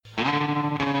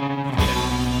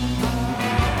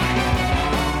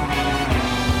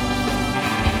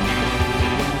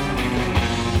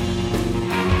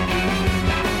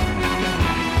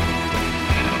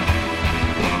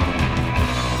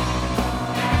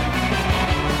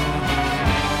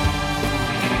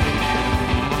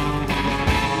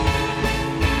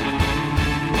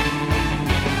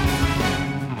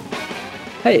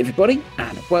Hey everybody,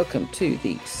 and welcome to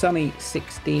the Sunny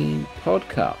 16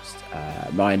 podcast.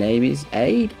 My name is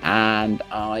Aid, and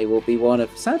I will be one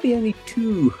of sadly only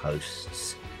two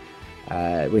hosts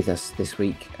with us this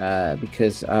week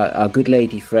because our good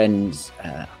lady friends.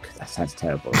 That sounds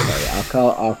terrible.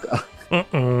 Sorry,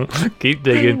 Keep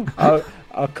digging.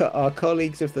 Our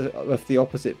colleagues of the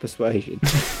opposite persuasion.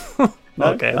 No?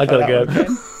 Okay, I gotta go.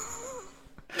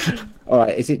 All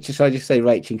right, should I just say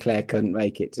Rach and Claire couldn't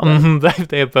make it today?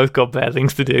 They have both got better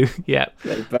things to do. Yeah.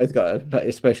 They've both got,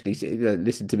 especially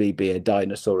listen to me be a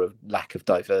dinosaur of lack of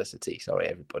diversity. Sorry,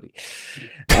 everybody.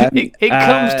 It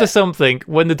comes to something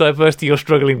when the diversity you're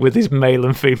struggling with is male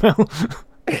and female.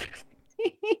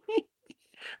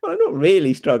 Well, I'm not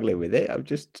really struggling with it. I'm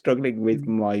just struggling with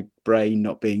my brain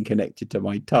not being connected to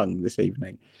my tongue this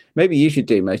evening. Maybe you should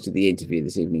do most of the interview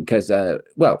this evening because,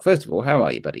 well, first of all, how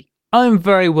are you, buddy? I'm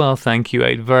very well, thank you,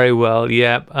 Aid. Very well.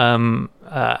 Yeah.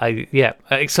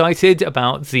 Excited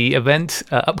about the event,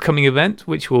 upcoming event,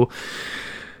 which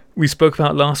we spoke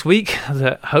about last week.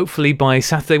 That hopefully by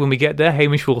Saturday when we get there,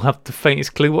 Hamish will have the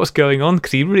faintest clue what's going on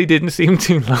because he really didn't seem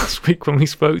to last week when we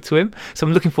spoke to him. So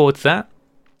I'm looking forward to that.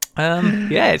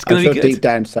 It's going to be good. Deep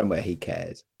down somewhere he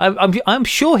cares. I'm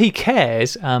sure he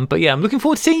cares, but yeah, I'm looking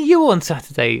forward to seeing you on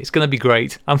Saturday. It's going to be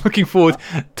great. I'm looking forward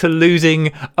to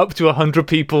losing up to 100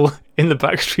 people in the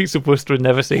back streets of Worcester and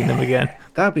never seeing them again.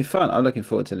 That'll be fun. I'm looking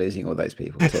forward to losing all those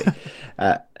people too.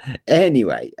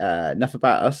 Anyway, enough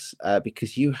about us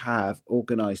because you have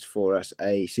organised for us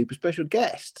a super special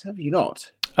guest, have you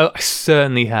not? Oh, I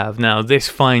certainly have. Now, this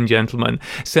fine gentleman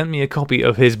sent me a copy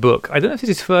of his book. I don't know if it's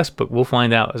his first book. We'll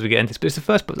find out as we get into this, but it's the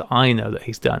first book that I know that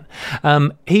he's done.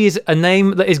 He is a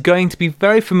name that is going to be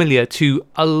very familiar to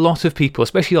a lot of people,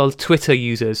 especially our Twitter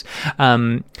users.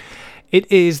 It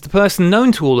is the person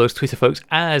known to all those Twitter folks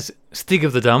as Stig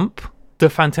of the Dump, the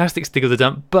fantastic Stig of the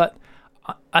Dump. But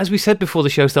as we said before the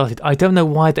show started, I don't know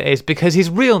why that is, because his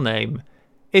real name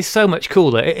is so much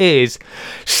cooler. It is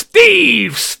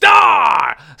Steve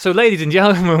Starr. So, ladies and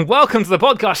gentlemen, welcome to the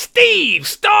podcast, Steve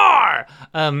Starr.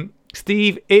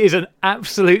 Steve, it is an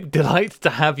absolute delight to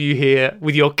have you here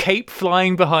with your cape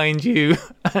flying behind you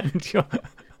and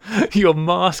your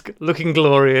mask looking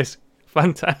glorious.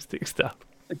 Fantastic stuff.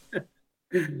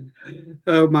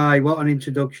 Oh my, what an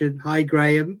introduction. Hi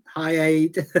Graham. Hi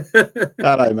Aid.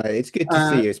 Hello mate, it's good to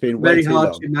see you. It's been very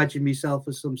hard long. to imagine myself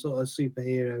as some sort of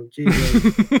superhero.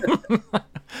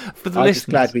 For the I'm just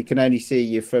glad we can only see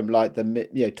you from like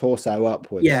the torso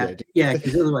upwards. Yeah,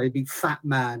 because otherwise it'd be fat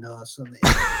man or something.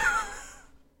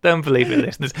 Don't believe it,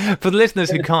 listeners. For the listeners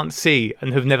who can't see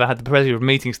and have never had the pleasure of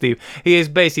meeting Steve, he is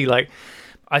basically like,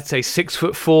 I'd say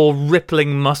 6'4",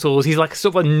 rippling muscles. He's like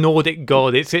sort of a Nordic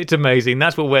god. It's amazing.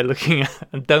 That's what we're looking at.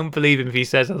 And don't believe him if he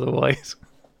says otherwise.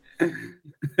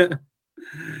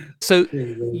 So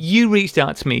you reached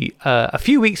out to me a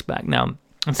few weeks back now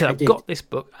and said, I've got this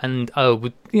book and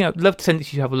would love to send it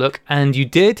to you to have a look. And you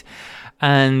did.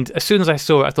 And as soon as I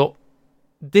saw it, I thought,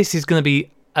 this is going to be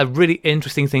a really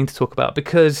interesting thing to talk about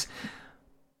because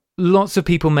lots of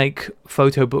people make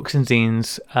photo books and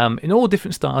zines in all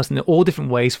different styles and in all different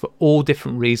ways for all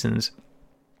different reasons.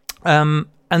 And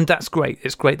that's great.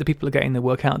 It's great that people are getting their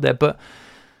work out there. But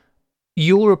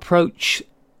your approach,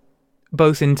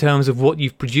 both in terms of what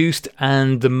you've produced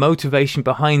and the motivation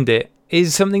behind it,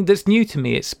 is something that's new to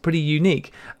me. It's pretty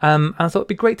unique. And I thought it'd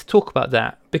be great to talk about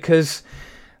that because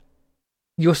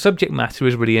your subject matter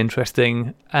is really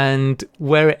interesting and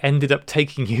where it ended up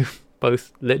taking you,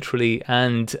 both literally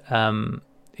and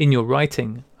in your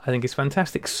writing, I think is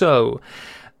fantastic. So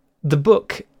the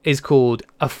book is called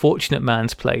A Fortunate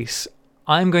Man's Place.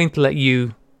 I'm going to let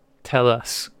you tell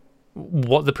us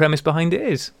what the premise behind it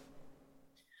is.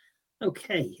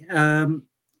 Okay.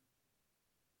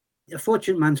 A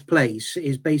Fortunate Man's Place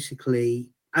is basically,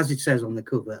 as it says on the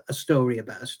cover, a story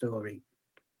about a story.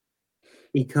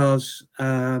 Because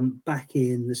back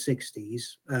in the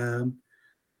 60s,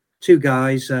 two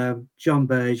guys, John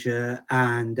Berger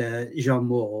and Jean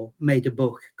Moore, made a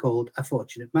book called A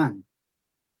Fortunate Man,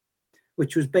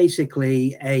 which was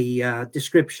basically a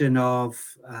description of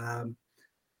the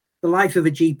life of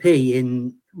a GP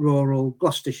in rural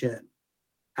Gloucestershire.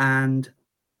 And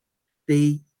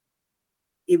it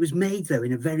was made, though,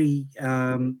 in a very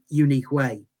unique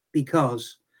way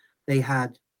because they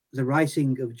had the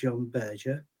writing of John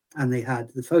Berger and they had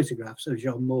the photographs of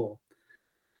Jean Moore.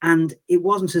 And it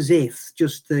wasn't as if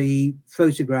just the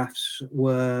photographs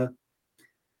were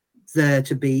there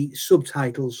to be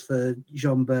subtitles for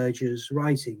Jean Berger's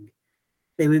writing.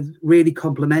 They were really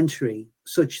complementary,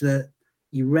 such that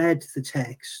you read the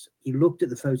text, you looked at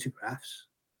the photographs,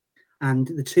 and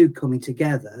the two coming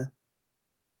together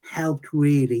helped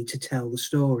really to tell the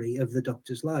story of the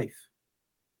Doctor's life.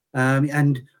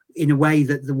 And in a way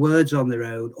that the words on their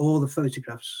own or the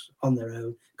photographs on their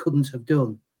own couldn't have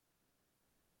done.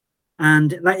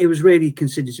 And it was really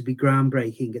considered to be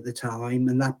groundbreaking at the time.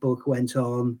 And that book went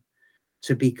on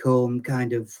to become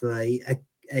kind of a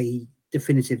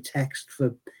definitive text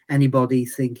for anybody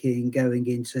thinking going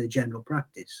into general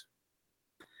practice.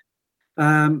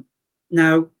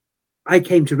 Now, I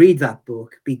came to read that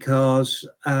book because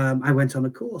I went on a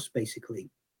course, basically.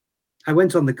 I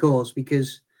went on the course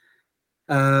because,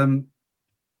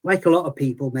 like a lot of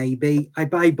people, maybe, I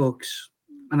buy books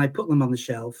and I put them on the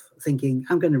shelf thinking,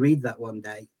 I'm going to read that one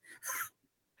day.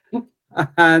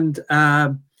 And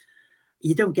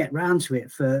you don't get round to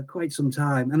it for quite some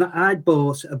time. And I'd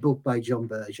bought a book by John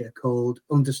Berger called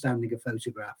Understanding a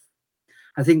Photograph.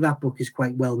 I think that book is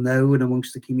quite well known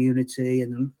amongst the community,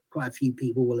 and quite a few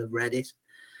people will have read it.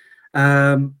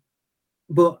 And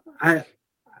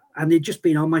it'd just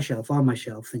been on my shelf,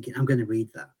 thinking, I'm going to read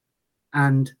that.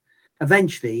 And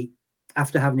eventually,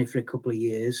 after having it for a couple of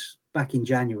years, back in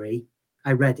January,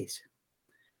 I read it.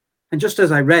 And just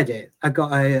as I read it, I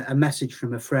got a message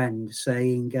from a friend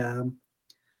saying,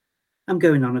 I'm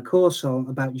going on a course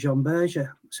about John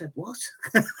Berger. I said, what?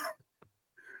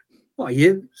 What are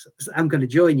you? I'm going to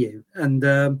join you. And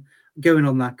going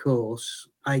on that course,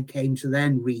 I came to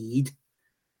then read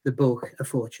the book, A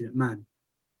Fortunate Man.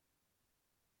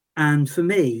 And for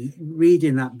me,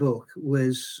 reading that book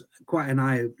was quite an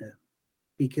eye-opener,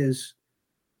 because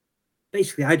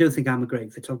basically I don't think I'm a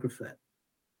great photographer.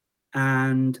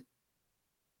 And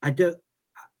I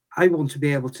want to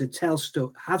be able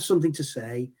to have something to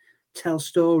say, tell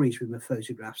stories with my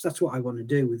photographs. That's what I want to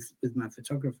do with my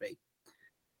photography.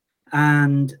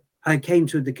 And I came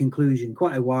to the conclusion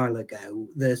quite a while ago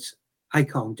that I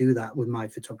can't do that with my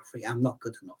photography. I'm not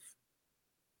good enough.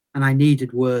 And I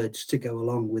needed words to go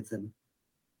along with them.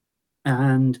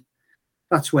 And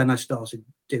that's when I started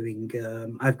doing,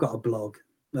 I've got a blog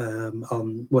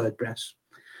on WordPress.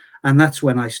 And that's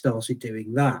when I started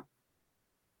doing that.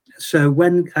 So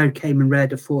when I came and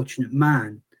read A Fortunate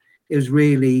Man, it was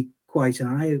really quite an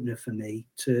eye-opener for me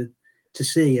to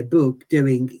see a book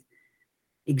doing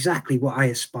exactly what I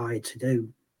aspired to do.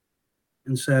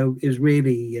 And so it was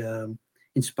really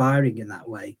inspiring in that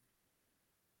way.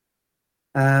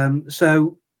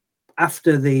 So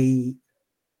after the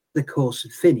course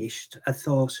had finished, I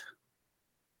thought,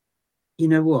 you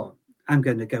know what, I'm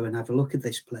going to go and have a look at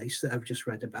this place that I've just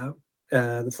read about,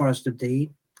 the Forest of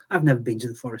Dean. I've never been to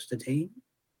the Forest of Dean.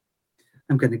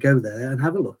 I'm going to go there and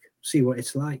have a look, see what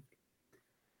it's like.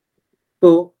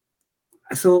 But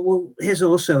I thought, well, here's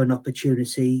also an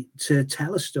opportunity to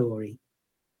tell a story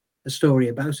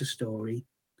about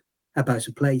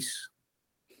a place.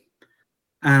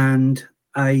 And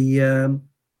I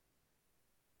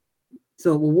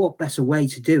thought, well, what better way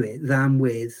to do it than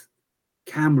with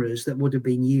cameras that would have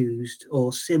been used,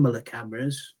 or similar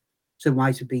cameras that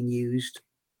might have been used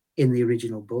in the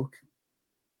original book.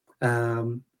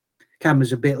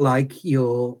 Cameras a bit like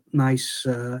your nice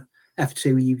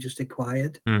F2 you've just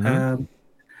acquired. Mm-hmm.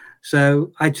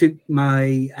 So I took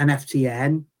an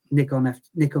FTN, Nikon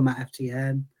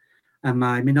FTN, and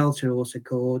my Minolta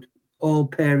Autocord, all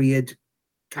period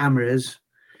cameras,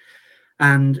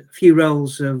 and a few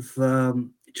rolls of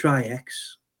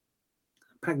Tri-X,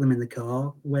 packed them in the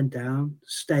car, went down,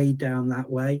 stayed down that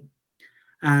way,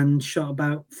 and shot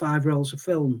about 5 rolls of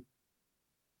film,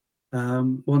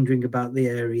 wandering about the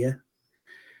area,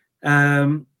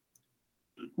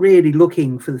 really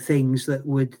looking for the things that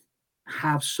would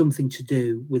have something to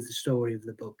do with the story of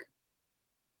the book.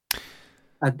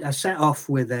 I set off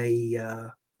with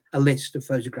a list of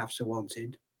photographs I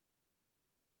wanted,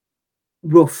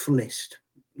 rough list,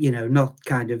 not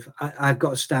kind of, I've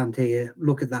got to stand here,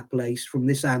 look at that place from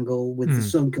this angle with the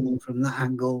sun coming from that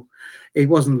angle. It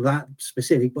wasn't that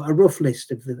specific, but a rough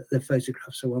list of the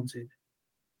photographs I wanted.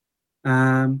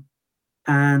 And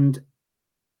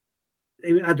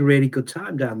I had a really good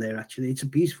time down there, actually. It's a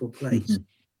beautiful place.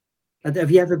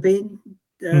 Have you ever been?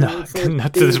 No,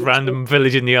 not to this random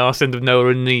village in the arse end of nowhere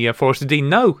in the Forest of Dean.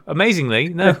 No, amazingly,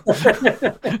 no.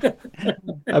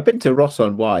 I've been to Ross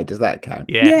on Wye. Does that count?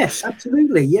 Yeah. Yes,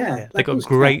 absolutely. Yeah, they got a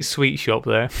great sweet shop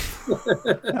there.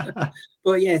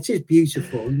 But yeah, it is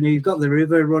beautiful. You've got the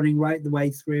river running right the way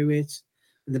through it,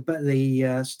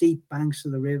 the steep banks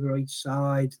of the river each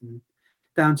side, and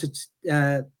down to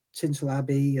Tintern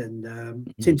Abbey and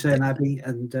Tintern Abbey,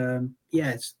 and yeah,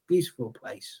 it's a beautiful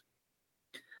place.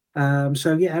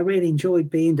 So yeah, I really enjoyed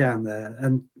being down there,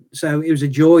 and so it was a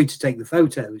joy to take the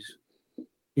photos,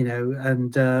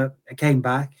 and I came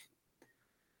back,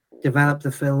 developed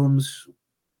the films,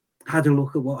 had a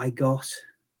look at what I got,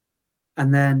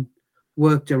 and then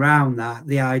worked around that,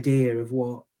 the idea of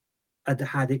what I'd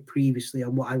had it previously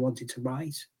and what I wanted to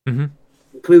write,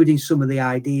 including some of the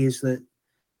ideas that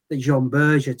Jean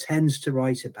Berger tends to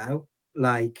write about,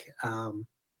 like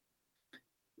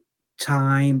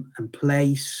time and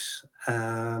place,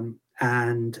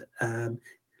 and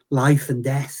life and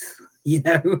death. You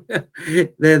know,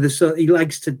 they're the sort he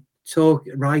likes to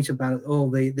write about all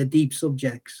the deep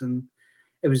subjects, and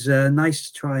it was nice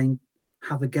to try and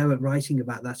have a go at writing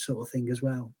about that sort of thing as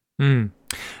well.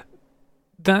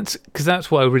 That's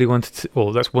what I really wanted to.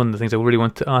 Well, that's one of the things I really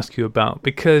wanted to ask you about,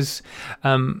 because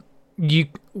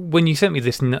when you sent me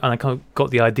this, and I kind of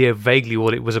got the idea vaguely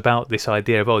what it was about, this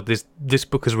idea of, this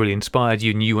book has really inspired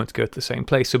you and you want to go to the same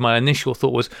place. So my initial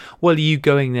thought was, well, are you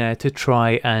going there to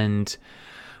try and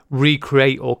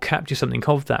recreate or capture something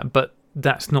of that? But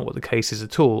that's not what the case is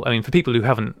at all. I mean, for people who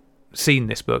haven't seen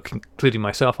this book, including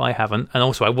myself, I haven't, and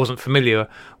also I wasn't familiar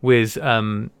with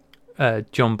John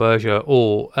Berger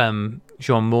or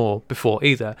Jean Moore before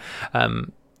either.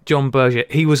 John Berger,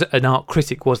 he was an art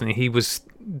critic, wasn't he? He was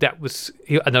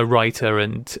a writer,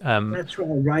 and that's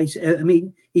right. I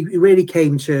mean, he really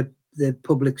came to the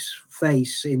public's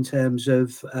face in terms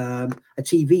of a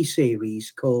TV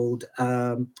series called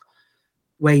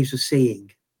Ways of Seeing,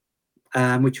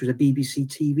 which was a BBC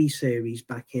TV series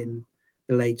back in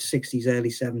the late 60s,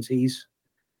 early 70s,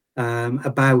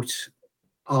 about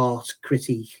art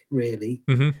critique, really.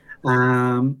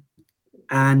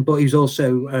 But he was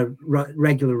also a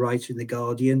regular writer in The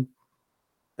Guardian,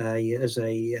 as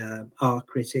a art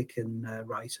critic and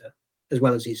writer, as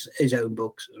well as his own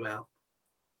books as well.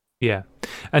 Yeah,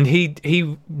 and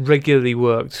he regularly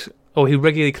worked, or he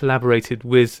regularly collaborated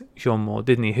with Jean Moore,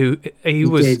 didn't he? He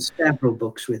did several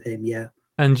books with him, yeah.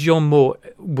 And Jean Moore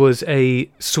was a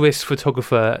Swiss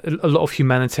photographer, a lot of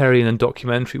humanitarian and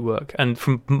documentary work. And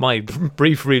from my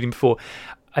brief reading before,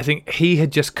 I think he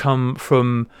had just come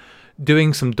from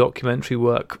doing some documentary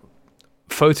work,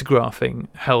 photographing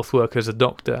health workers, a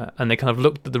doctor, and they kind of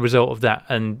looked at the result of that,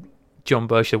 and John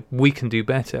Berger, we can do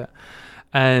better.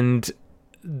 And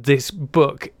this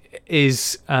book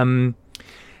is,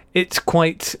 it's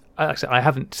quite, actually, I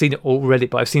haven't seen it already,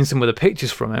 but I've seen some of the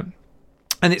pictures from it.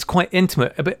 And it's quite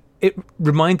intimate, but it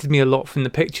reminded me a lot from the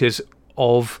pictures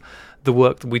of the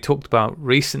work that we talked about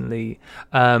recently,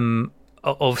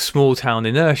 of Small Town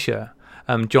Inertia,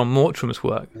 Jim Mortram's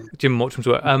work,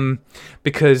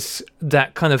 because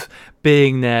that kind of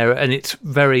being there, and it's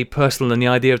very personal, and the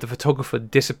idea of the photographer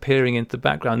disappearing into the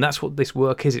background, that's what this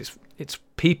work is. It's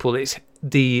people. It's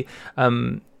the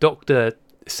Dr.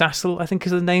 Sassel, I think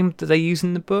is the name that they use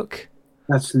in the book.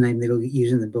 That's the name they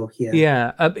use in the book, yeah.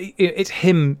 Yeah, it's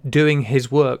him doing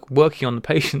his work, working on the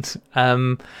patients,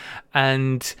 and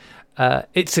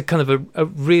it's a kind of a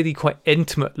really quite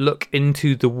intimate look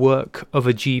into the work of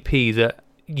a GP that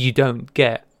you don't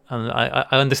get. And I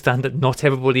understand that not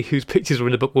everybody whose pictures were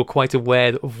in the book were quite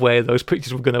aware of where those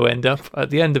pictures were going to end up at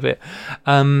the end of it.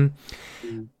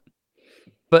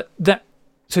 But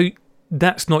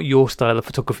that's not your style of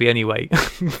photography anyway,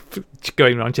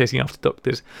 going around chasing after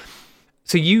doctors.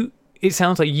 So it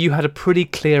sounds like you had a pretty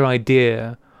clear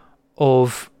idea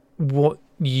of what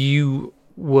you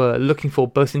were looking for,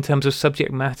 both in terms of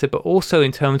subject matter, but also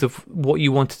in terms of what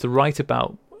you wanted to write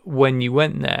about when you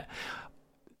went there.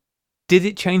 Did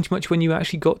it change much when you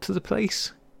actually got to the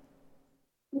place?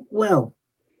 Well,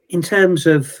 in terms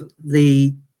of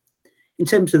the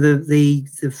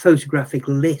photographic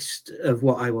list of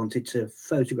what I wanted to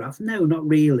photograph, no, not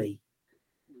really.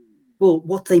 Well,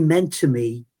 what they meant to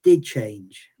me did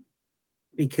change,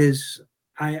 because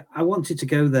I wanted to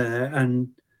go there and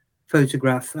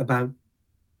photograph about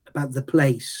the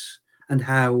place and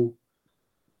how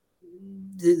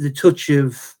the touch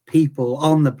of people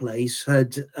on the place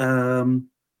had hope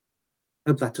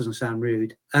that doesn't sound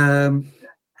rude, how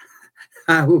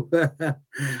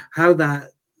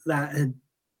that had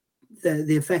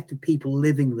the effect of people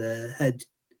living there had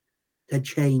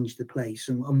changed the place,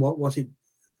 and what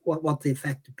the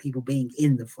effect of people being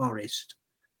in the forest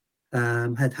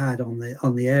had on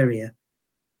the area.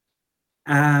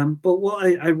 But what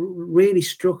I really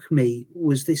struck me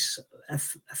was this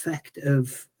effect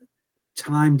of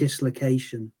time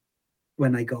dislocation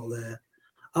when I got there.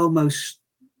 Almost,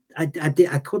 I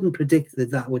couldn't predict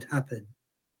that would happen.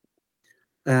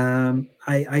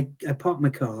 I parked my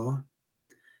car,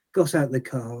 got out the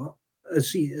car.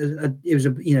 It was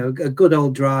a good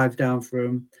old drive down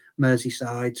from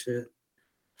Merseyside to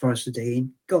Forest of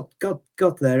Dean. Got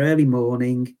there early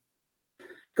morning.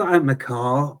 Got out my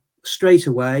car. Straight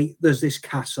away, there's this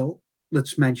castle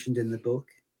that's mentioned in the book.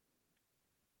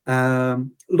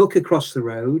 Look across the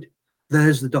road.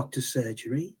 There's the doctor's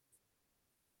surgery.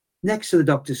 Next to the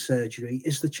doctor's surgery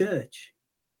is the church.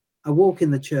 I walk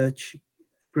in the church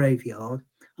graveyard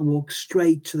and walk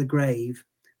straight to the grave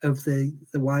of the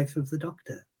wife of the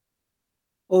doctor,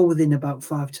 all within about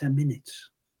 5-10 minutes.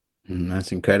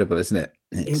 That's incredible, isn't it?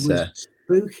 It was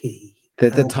spooky.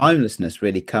 The timelessness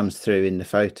really comes through in the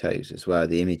photos as well,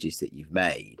 the images that you've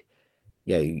made.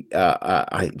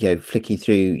 Flicking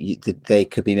through, they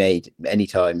could be made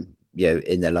anytime,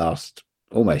 in the last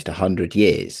almost 100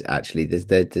 years. Actually,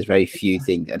 there's very few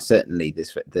things, and certainly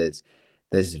there's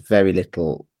very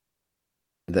little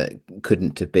that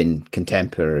couldn't have been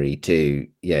contemporary to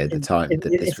the time that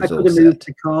this was all set. If I could have moved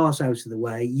the cars out of the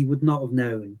way, you would not have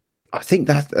known. I think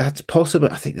that's possible.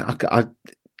 I think I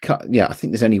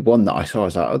think there's only one that I saw. I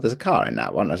was like, oh, there's a car in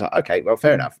that one. I was like, okay, well,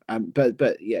 fair enough.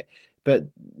 But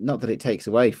not that it takes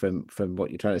away from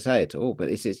what you're trying to say at all. But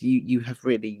it's just you have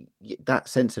really, that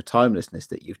sense of timelessness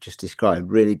that you've just described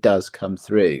really does come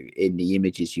through in the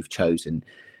images you've chosen.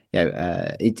 Was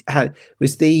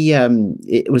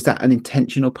that an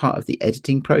intentional part of the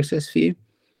editing process for you?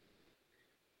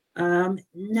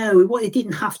 No, it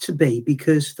didn't have to be,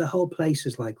 because the whole place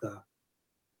is like that.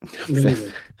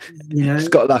 Really, Just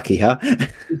got lucky, huh?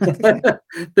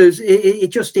 It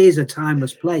just is a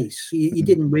timeless place. You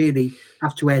didn't really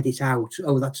have to edit out,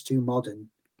 oh, that's too modern,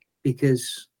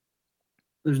 because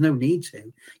there's no need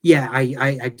to. Yeah,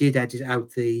 I did edit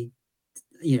out the,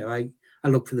 I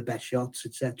look for the best shots,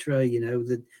 etc.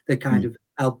 That kind of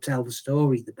help tell the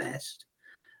story the best.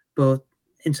 But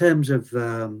in terms of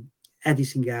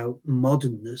editing out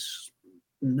modernness,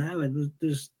 no,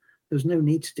 there's no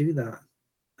need to do that.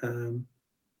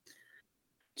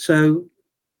 So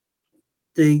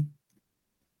that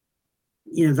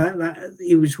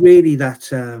it was really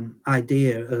that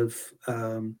idea of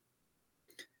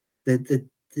the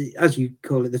as you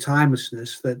call it, the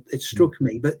timelessness, that it struck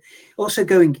me, but also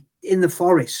going in the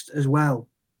forest as well.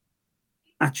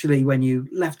 Actually, when you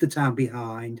left the town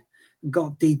behind and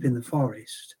got deep in the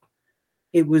forest,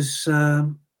 it was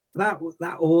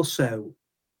that also.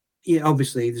 Yeah,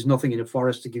 obviously, there's nothing in a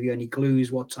forest to give you any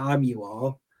clues what time you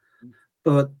are,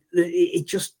 but it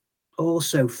just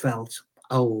also felt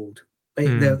old.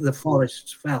 The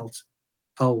forests felt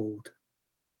old.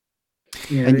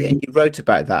 And you wrote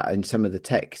about that in some of the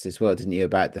text as well, didn't you?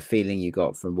 About the feeling you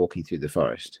got from walking through the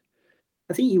forest.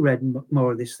 I think you read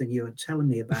more of this than you were telling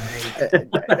me about.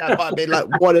 That might have been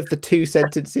like one of the 2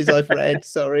 sentences I've read.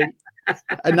 Sorry.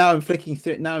 And now I'm flicking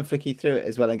through it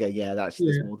as well and going, yeah, actually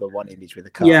there's more than one image with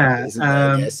a car. Yeah. Isn't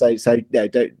there? Yeah. So no,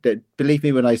 don't believe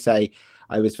me when I say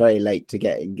I was very late to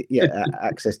getting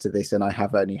access to this, and I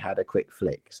have only had a quick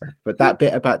flick. So, but that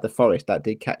bit about the forest, that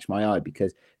did catch my eye,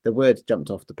 because the words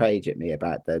jumped off the page at me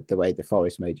about the way the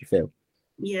forest made you feel.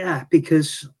 Yeah,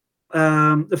 because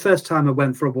the first time I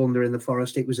went for a wander in the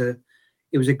forest, it was a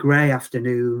grey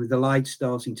afternoon, the light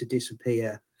starting to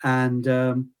disappear, and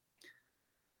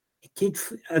it did.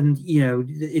 And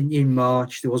in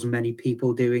March there wasn't many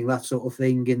people doing that sort of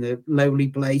thing in the lonely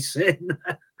place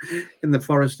in the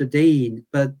Forest of Dean,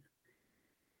 but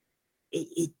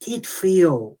it did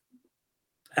feel.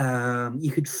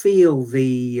 You could feel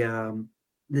the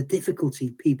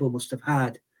difficulty people must have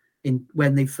had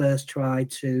when they first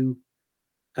tried to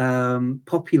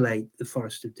populate the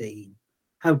Forest of Dean.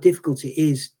 How difficult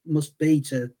it must be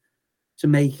to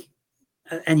make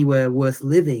anywhere worth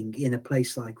living in a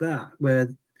place like that, where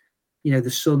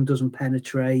the sun doesn't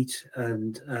penetrate,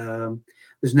 and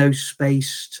there's no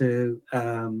space for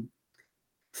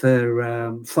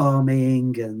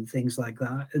farming and things like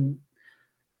that. And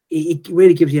it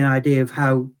really gives you an idea of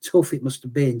how tough it must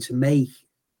have been to make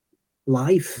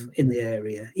life in the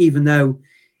area, even though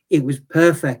it was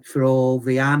perfect for all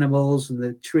the animals and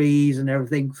the trees and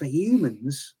everything. For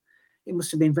humans, it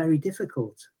must have been very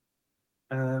difficult.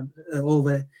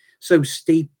 So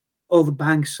steep, all the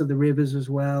banks of the rivers as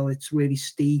well. It's really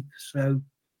steep, so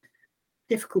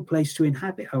difficult place to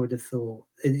inhabit, I would have thought,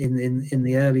 in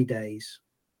the early days.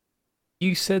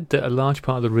 You said that a large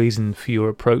part of the reason for your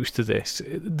approach to this,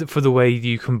 for the way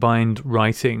you combined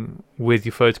writing with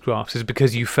your photographs, is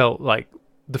because you felt like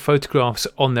the photographs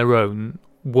on their own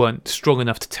weren't strong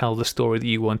enough to tell the story that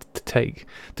you wanted to take,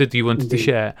 that you wanted to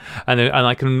share. And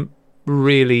I can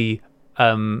really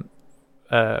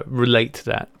relate to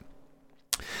that.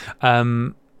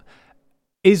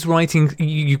 Is writing,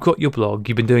 you've got your blog,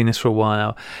 you've been doing this for a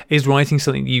while, is writing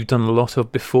something you've done a lot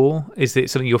of before? Is it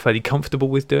something you're fairly comfortable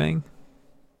with doing?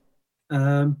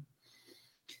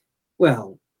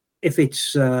 Well, if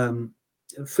it's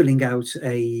filling out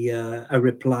a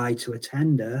reply to a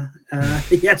tender.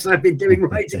 Yes, I've been doing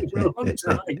writing for a long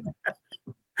time.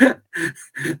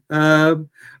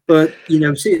 But in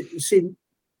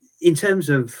terms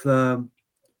of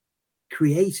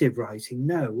creative writing,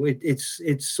 no,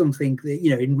 it's something that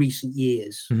in recent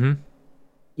years. Mm-hmm.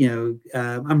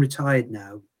 I'm retired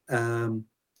now,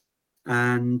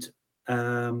 and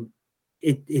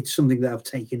it's something that I've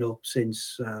taken up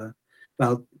since a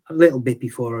little bit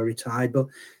before I retired, but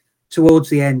towards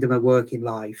the end of my working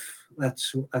life,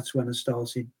 that's when I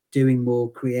started doing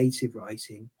more creative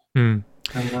writing,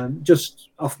 just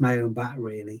off my own bat,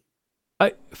 really.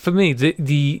 For me,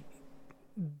 that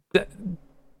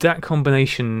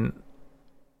combination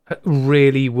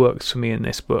really works for me in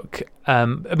this book. I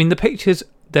mean, the pictures,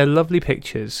 they're lovely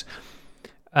pictures,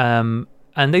 and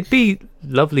they'd be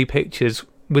lovely pictures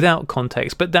without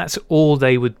context, but that's all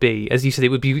they would be. As you said, it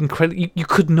would be incredible. You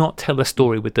could not tell a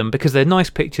story with them because they're nice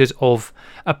pictures of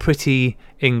a pretty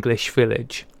English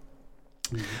village.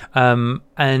 And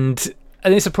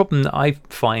it's a problem that I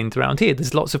find around here.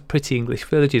 There's lots of pretty English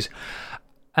villages,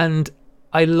 and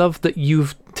I love that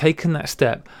you've taken that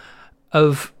step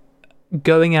of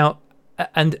going out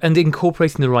and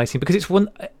incorporating the writing, because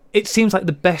it seems like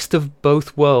the best of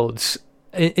both worlds,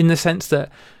 in the sense that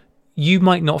you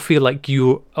might not feel like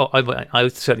I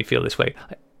certainly feel this way.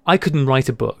 I couldn't write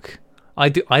a book. I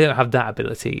don't have that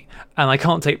ability, and I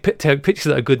can't take pictures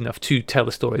that are good enough to tell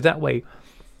a story that way.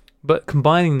 But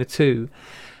combining the two,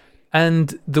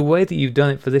 and the way that you've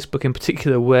done it for this book in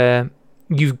particular, where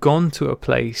you've gone to a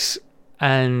place,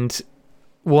 and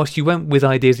whilst you went with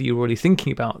ideas that you were already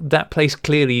thinking about, that place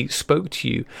clearly spoke to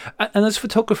you. And as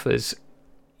photographers,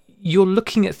 you're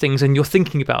looking at things and you're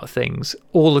thinking about things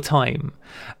all the time.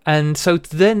 And so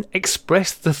to then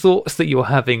express the thoughts that you're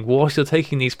having whilst you're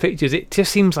taking these pictures, it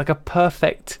just seems like a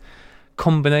perfect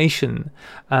combination.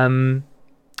 And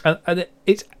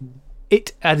it's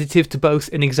additive to both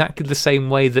in exactly the same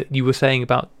way that you were saying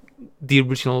about the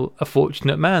original A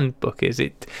Fortunate Man book is.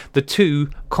 The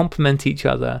two complement each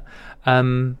other.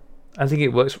 I think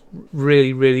it works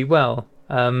really, really well.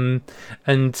 And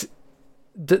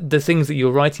the things that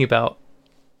you're writing about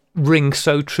ring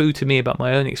so true to me about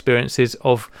my own experiences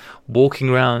of walking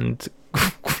around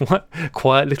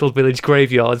quiet little village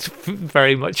graveyards,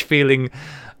 very much feeling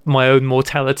my own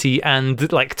mortality and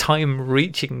like time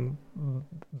reaching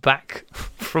back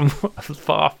from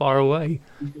far, far away.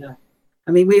 Yeah.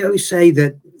 I mean, we always say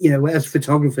that, as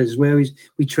photographers,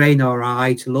 we train our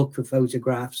eye to look for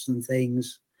photographs and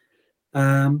things.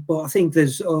 But I think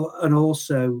there's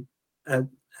also a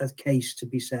case to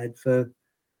be said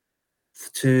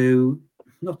to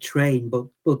not train, but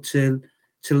to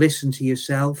listen to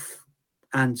yourself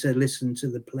and to listen to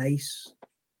the place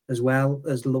as well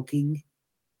as looking.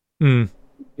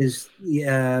 Is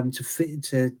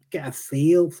to get a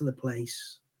feel for the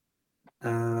place,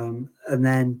 and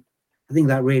then I think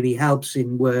that really helps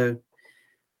in the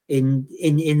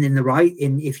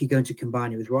writing, if you're going to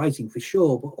combine it with writing, for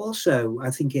sure. But also,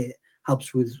 I think it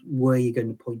helps with where you're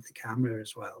going to point the camera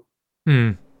as well.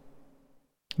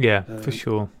 Yeah, for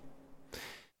sure.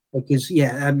 Because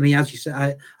I mean, as you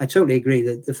said, I totally agree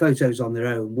that the photos on their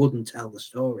own wouldn't tell the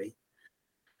story,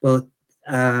 but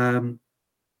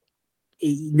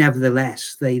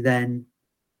nevertheless, they then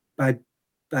by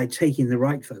taking the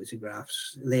right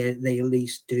photographs, they at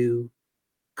least do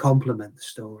complement the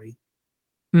story.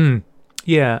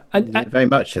 Yeah, very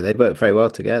much so. They work very well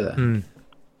together.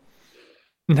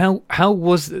 And how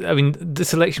was, I mean, the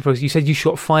selection process? You said you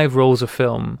shot 5 rolls of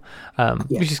film,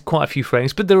 which is quite a few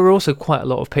frames, but there were also quite a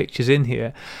lot of pictures in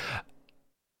here.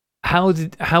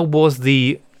 How was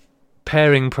the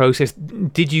pairing process?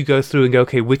 Did you go through and go,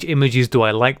 okay, which images do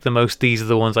I like the most? These are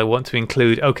the ones I want to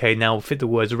include. Okay, now we'll fit the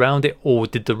words around it. Or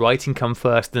did the writing come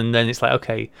first, and then it's like,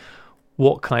 okay,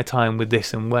 what can I tie in with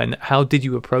this and when? How did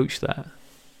you approach that?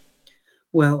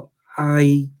 Well,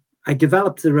 I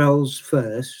developed the roles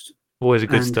first. Always a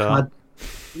good start.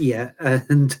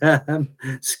 And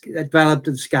developed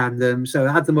and scanned them. So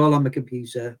I had them all on my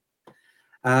computer.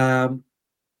 And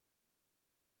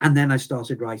then I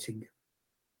started writing.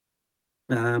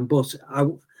 But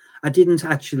I didn't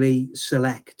actually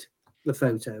select the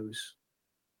photos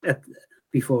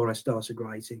before I started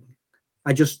writing.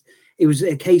 It was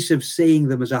a case of seeing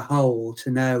them as a whole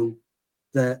to know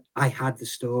that I had the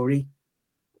story.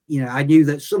 I knew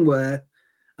that somewhere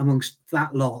amongst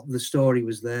that lot, the story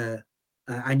was there.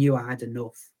 I knew I had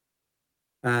enough.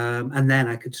 And then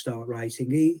I could start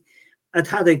writing. I'd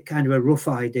had a kind of a rough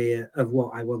idea of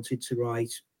what I wanted to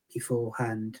write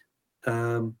beforehand.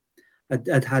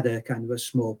 I'd had a kind of a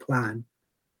small plan.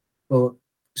 But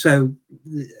so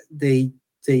the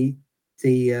the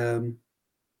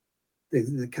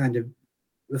the kind of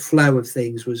the flow of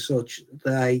things was such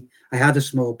that I had a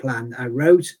small plan.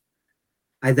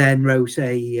 I then wrote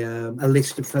a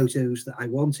list of photos that I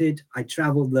wanted. I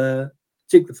travelled there,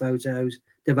 took the photos,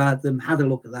 divided them, had a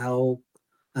look at the whole,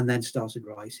 and then started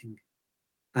writing.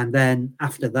 And then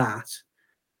after that,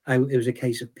 it was a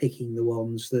case of picking the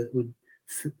ones that would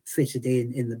fit it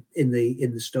in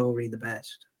the story the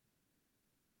best.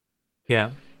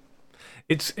 Yeah,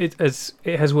 it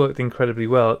has worked incredibly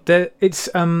well.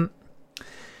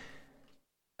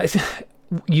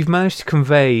 You've managed to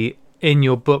convey in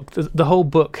your book, the whole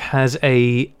book has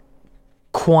a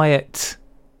quiet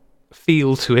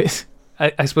feel to it.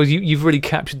 I suppose you've really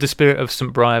captured the spirit of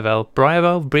St.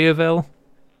 Briaville.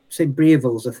 St.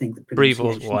 Briaville's, I think.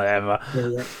 Briaville's, whatever.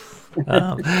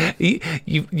 Yeah.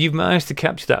 You've managed to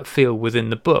capture that feel within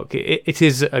the book. It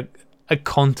is a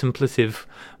contemplative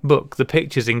book. The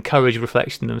pictures encourage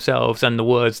reflection themselves, and the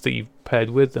words that you've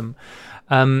paired with them.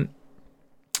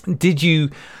 Did you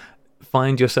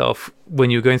find yourself,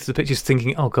 when you were going through the pictures,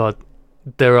 thinking, oh God,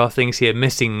 there are things here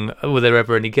missing? Were there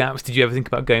ever any gaps? Did you ever think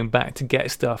about going back to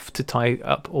get stuff to tie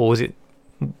up, or was it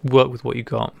work with what you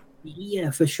got?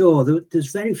 Yeah, for sure.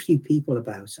 There's very few people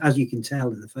about, as you can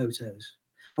tell in the photos.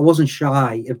 I wasn't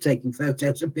shy of taking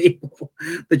photos of people.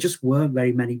 There just weren't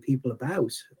very many people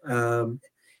about. In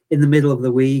the middle of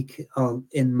the week,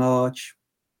 in March,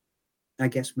 I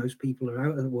guess most people are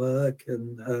out at work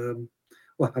and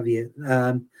what have you.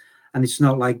 And it's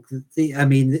not like the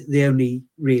only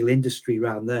real industry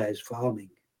around there is farming.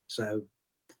 So,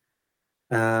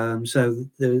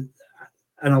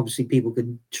 and obviously people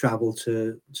can travel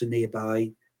to nearby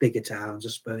bigger towns, I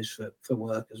suppose, for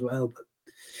work as well.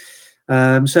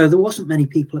 But so there wasn't many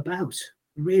people about.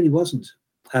 It really wasn't.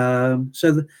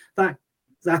 So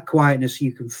that quietness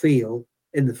you can feel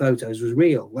in the photos was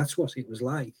real. That's what it was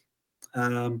like.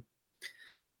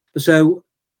 So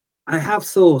I have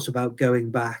thought about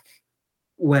going back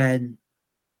when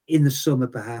in the summer,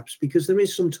 perhaps, because there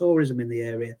is some tourism in the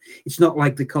area. It's not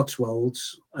like the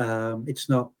Cotswolds. It's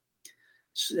not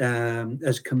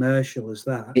as commercial as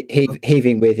that.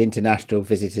 Heaving with international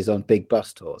visitors on big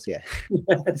bus tours, yeah.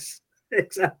 Yes,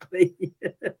 exactly.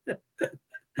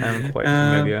 I'm quite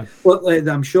familiar. Well,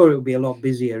 I'm sure it would be a lot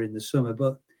busier in the summer,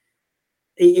 but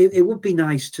it would be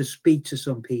nice to speak to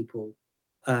some people.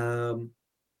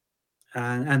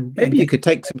 And maybe you could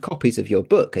take some copies of your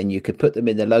book and you could put them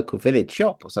in the local village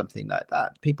shop or something like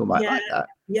that. People might like that.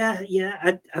 Yeah.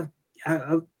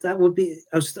 That would be.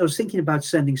 I was thinking about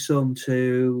sending some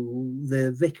to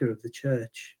the vicar of the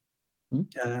church.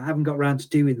 I haven't got around to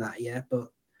doing that yet, but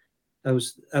I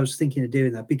was thinking of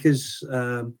doing that because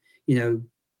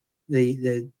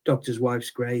the doctor's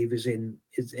wife's grave is in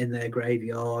their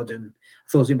graveyard, and I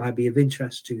thought it might be of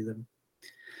interest to them.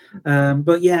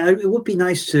 But yeah, it would be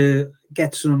nice to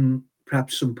get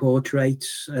perhaps some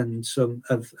portraits and some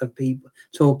of people,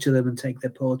 talk to them and take their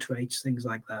portraits, things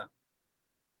like that.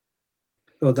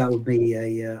 So that would be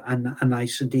a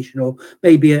nice addition, or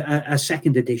maybe a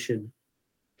second edition.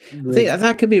 I think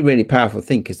that could be a really powerful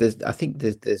thing, because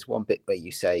there's one bit where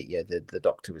you say, the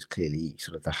doctor was clearly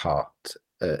sort of the heart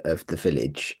of the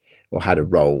village, or had a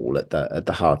role at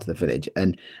the heart of the village,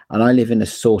 and I live in a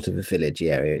sort of a village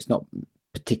area. It's not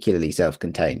particularly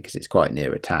self-contained because it's quite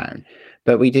near a town,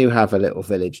 but we do have a little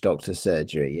village doctor's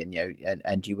surgery, and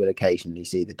you will occasionally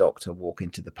see the doctor walk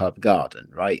into the pub garden,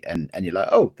 right? And you're like,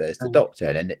 oh, there's the doctor,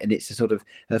 and it's a sort of,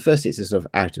 at first it's a sort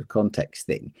of out of context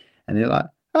thing, and you're like,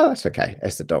 oh, that's okay,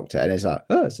 that's the doctor, and it's like,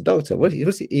 oh, it's the doctor. I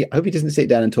hope he doesn't sit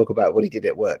down and talk about what he did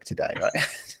at work today, right?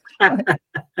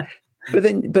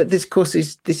 but this course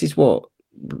this is what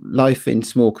life in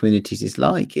small communities is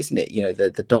like, isn't it?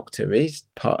 The doctor is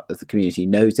part of the community,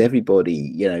 knows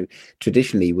everybody,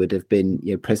 traditionally would have been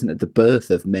present at the birth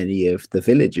of many of the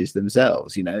villagers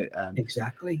themselves,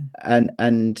 exactly. And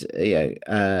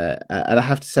I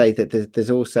have to say that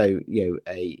there's also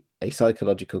a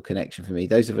psychological connection for me.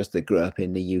 Those of us that grew up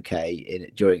in the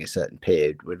UK during a certain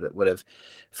period would have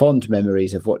fond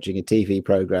memories of watching a TV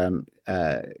program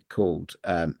called,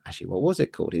 actually, what was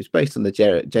it called? It was based on the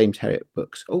James Herriot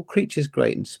books, All Creatures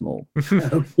Great and Small,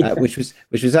 which was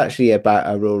actually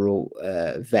about a rural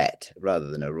vet rather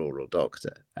than a rural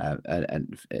doctor,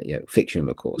 and fiction,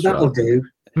 of course. That'll do.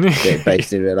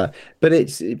 Based in real life, but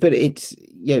it's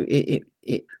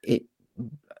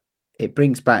it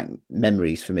brings back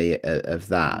memories for me of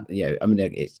that.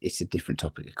 It's a different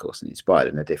topic, of course, and inspired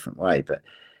in a different way. But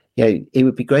it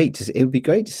would be great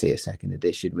to see a second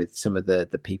edition with some of the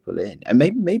people in, and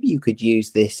maybe you could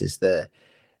use this as the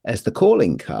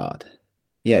calling card.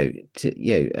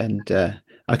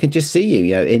 I can just see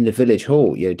you, in the village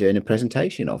hall, doing a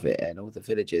presentation of it, and all the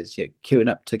villagers, queuing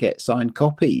up to get signed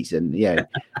copies, and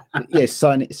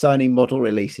signing model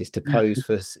releases to pose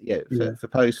for, for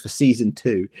pose for season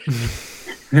 2.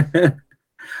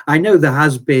 I know there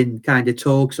has been kind of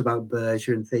talks about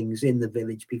Berger and things in the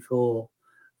village before.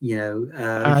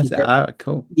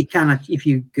 Cool. You can, if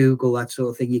you Google that sort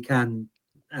of thing, you can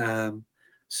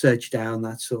search down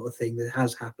that sort of thing. That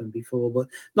has happened before, but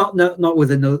not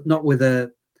with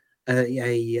a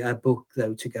book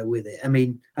though to go with it. I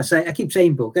mean, I keep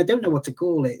saying book. I don't know what to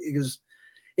call it because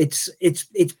it's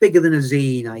bigger than a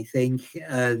zine, I think,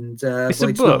 and it's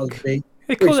a book. They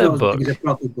call it a book. It's a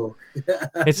proper book.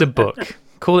 It's a book.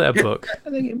 Call it a book. I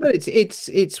think, but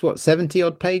it's what, 70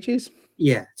 odd pages.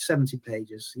 Yeah, 70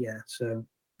 pages. Yeah, so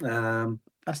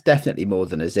that's definitely more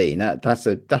than a zine.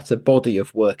 That's a body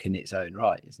of work in its own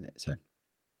right, isn't it? So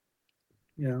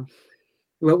yeah.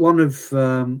 Well, one of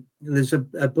there's a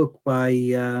book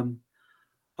by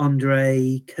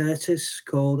Andre Curtis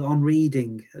called On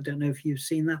Reading. I don't know if you've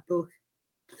seen that book,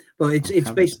 but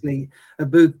it's basically a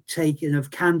book taken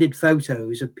of candid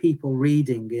photos of people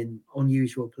reading in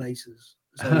unusual places.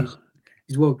 So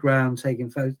he's walked around taking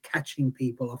photos, catching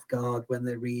people off guard when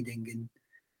they're reading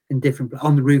in different,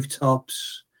 on the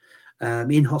rooftops,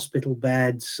 in hospital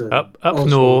beds, up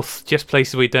north, just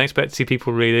places we don't expect to see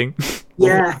people reading.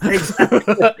 Yeah, exactly.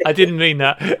 I didn't mean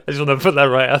that. I just want to put that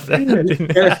right out there.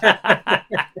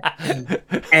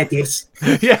 Edis.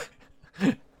 Yeah.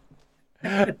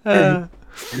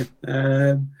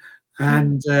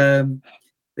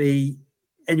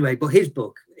 Anyway, but his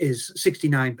book is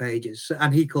 69 pages,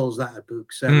 and he calls that a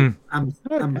book. So I'm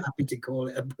happy to call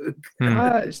it a book.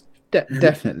 It's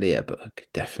definitely a book.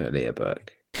 Definitely a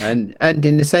book. And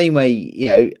in the same way,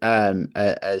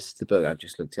 as the book I've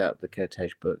just looked at, the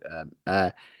Kurtesh book,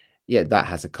 that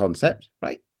has a concept,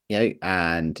 right?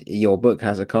 And your book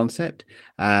has a concept,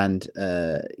 and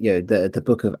the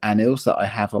book of Anil's that I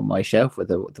have on my shelf, with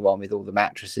the one with all the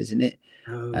mattresses in it,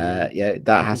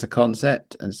 that has a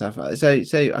concept and stuff. So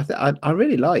I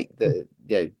really like the,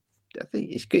 I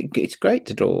think it's good. It's great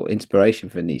to draw inspiration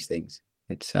from these things.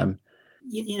 It's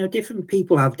different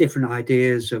people have different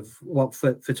ideas of what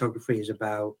photography is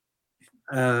about.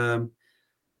 I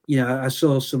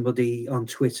saw somebody on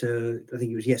Twitter, I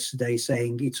think it was yesterday,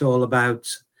 saying it's all about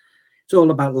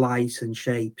light and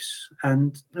shapes,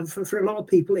 and for a lot of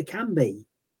people it can be,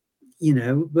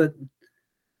 but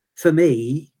for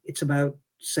me it's about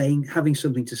having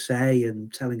something to say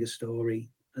and telling a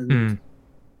story, and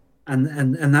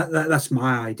that's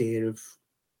my idea of,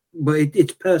 but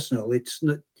it's personal. It's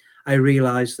not. I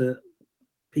realize that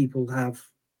people have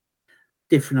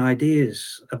different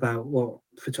ideas about what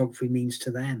photography means to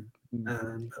them.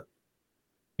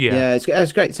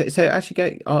 It's great. So actually,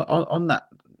 going on that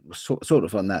sort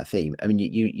of on that theme. I mean,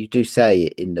 you do say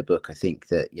in the book, I think,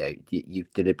 that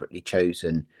you've deliberately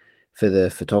chosen for the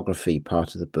photography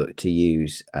part of the book to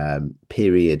use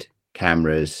period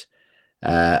cameras,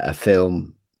 a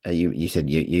film. You said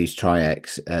you used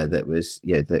Tri-X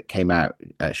that came out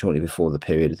shortly before the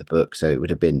period of the book, so it would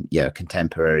have been a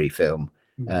contemporary film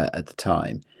at the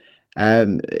time.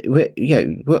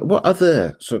 What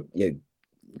other sort of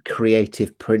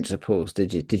creative principles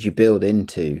did you build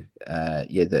into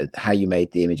how you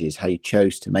made the images, how you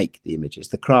chose to make the images,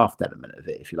 the craft element of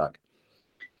it, if you like?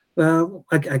 Well,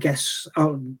 I guess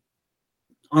on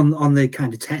the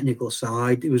kind of technical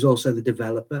side, it was also the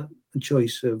developer, the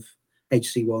choice of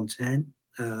HC-110,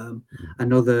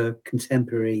 another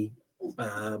contemporary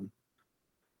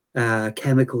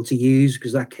chemical to use,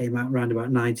 because that came out around about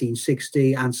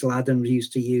 1960. Ansel Adams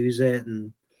used to use it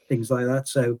and things like that.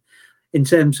 So in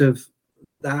terms of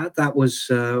that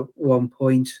was one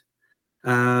point.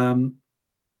 But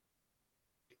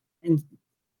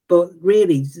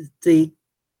really,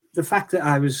 the fact that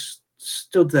I was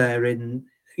stood there in,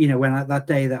 that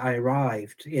day that I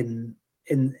arrived in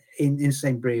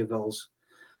St. Briavels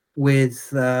with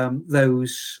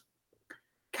those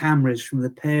cameras from the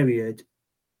period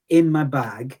in my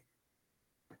bag,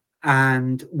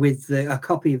 and with a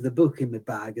copy of the book in my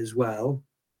bag as well,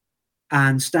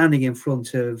 and standing in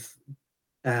front of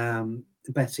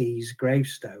Betty's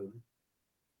gravestone,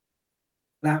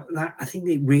 that I think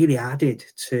it really added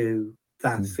to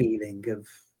that feeling of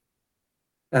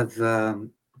I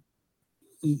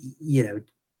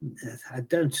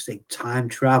don't think time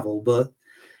travel, but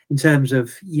in terms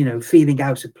of feeling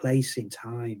out of place in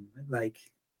time, like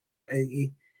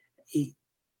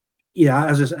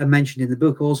as I mentioned in the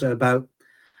book also, about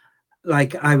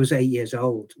like I was 8 years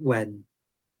old when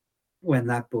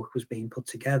that book was being put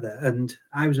together, and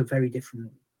I was a very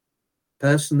different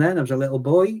person then. I was a little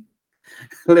boy,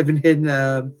 living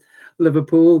in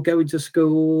Liverpool, going to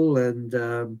school,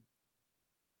 and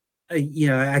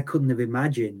I couldn't have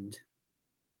imagined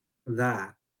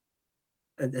that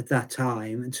at that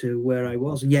time to where I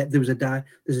was, and yet there's a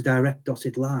direct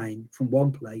dotted line from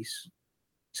one place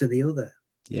to the other.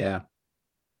 Yeah,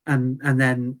 and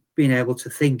then being able to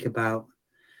think about,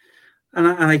 and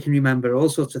I can remember all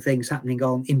sorts of things happening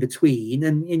on in between,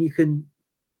 and you can.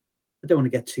 I don't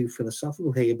want to get too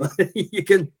philosophical here, but you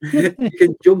can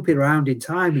jump it around in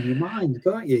time in your mind,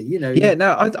 can't you? Yeah.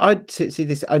 No, I see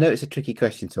this. I know it's a tricky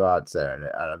question to answer, and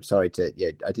I'm sorry to.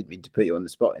 I didn't mean to put you on the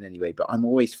spot in any way, but I'm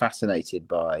always fascinated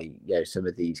by some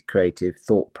of these creative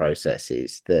thought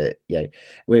processes. That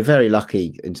we're very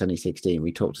lucky in Sunny 16.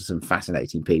 We talk to some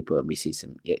fascinating people, and we see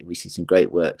some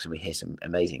great works, and we hear some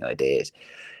amazing ideas.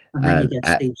 And then you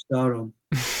get Steve Starr on.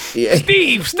 Yeah.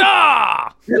 Steve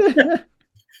Starr.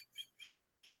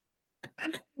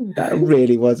 That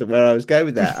really wasn't where I was going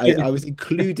with that. I was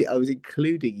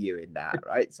including you in that,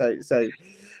 right? So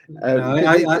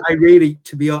I really,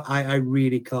 to be honest, I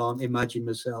really can't imagine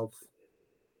myself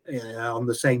on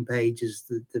the same page as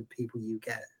the people you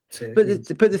get to. But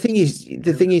the thing is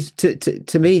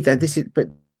to me that this is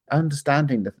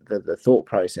understanding the thought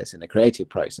process and the creative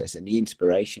process and the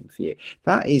inspiration for you,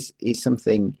 that is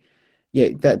something.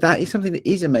 That is something that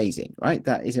is amazing, right?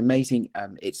 That is amazing.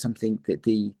 It's something that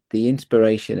the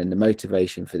inspiration and the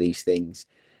motivation for these things,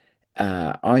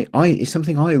 is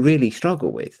something I really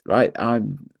struggle with, right? I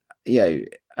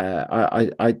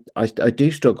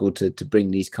do struggle to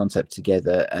bring these concepts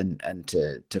together and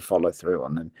to follow through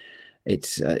on them.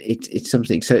 It's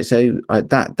something. So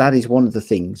that is one of the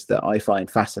things that I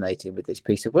find fascinating with this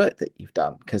piece of work that you've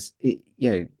done, because it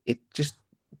just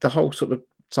the whole sort of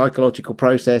psychological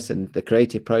process and the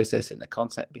creative process and the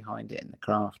concept behind it and the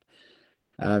craft,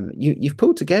 you've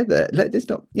pulled together. It's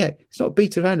not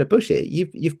beat around the bush here.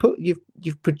 You've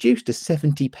produced a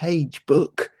 70-page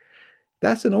book.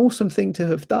 That's an awesome thing to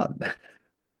have done.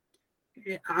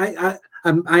 I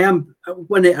am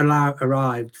when it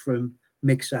arrived from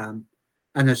Mixam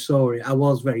and I saw it, I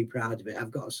was very proud of it,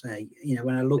 I've got to say.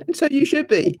 When I looked, and so you should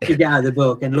be, to get out of the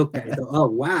book and looked at it, I thought, oh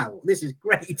wow, this is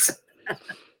great.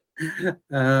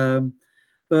 But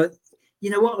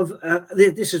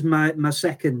this is my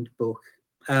second book.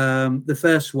 The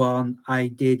first one I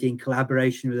did in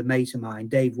collaboration with a mate of mine,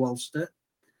 Dave Walster,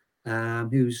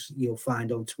 who's you'll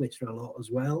find on Twitter a lot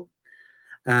as well.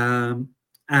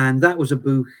 And that was a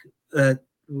book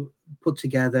put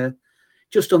together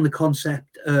just on the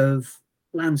concept of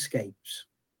landscapes.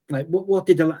 Like what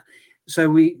did so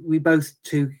we both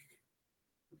took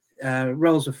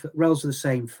rolls of the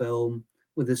same film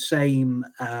with the same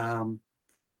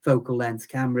focal length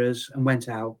cameras and went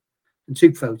out and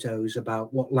took photos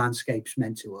about what landscapes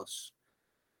meant to us,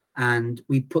 and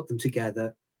we put them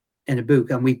together in a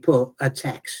book, and we put a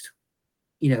text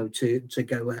to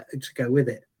go with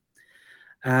it.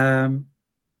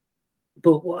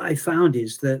 But what I found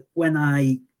is that when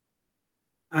I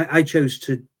chose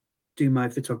to do my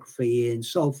photography in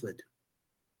Salford,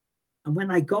 and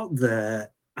when I got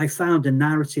there, I found a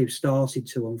narrative started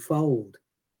to unfold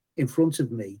in front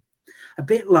of me, a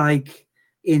bit like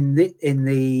in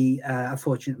the A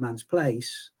Fortunate Man's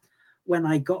Place. When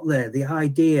I got there, the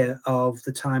idea of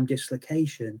the time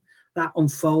dislocation that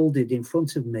unfolded in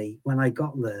front of me when I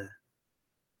got there,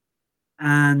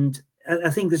 and I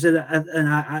think there's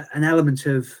an element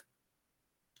of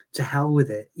to hell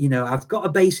with it. I've got a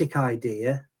basic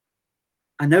idea,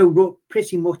 I know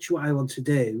pretty much what I want to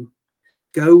do,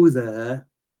 go there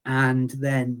and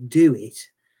then do it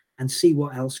and see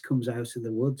what else comes out of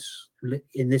the woods,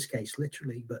 in this case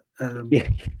literally. But yeah.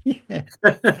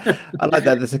 I like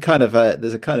that. There's a kind of a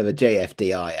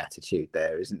JFDI attitude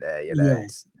there, isn't there?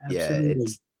 Absolutely.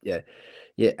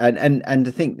 And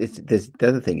I think there's the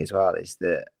other thing as well is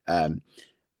that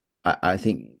I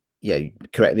think,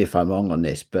 correct me if I'm wrong on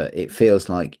this, but it feels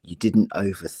like you didn't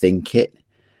overthink it.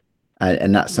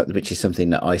 And that's something which is something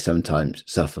that I sometimes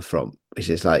suffer from, which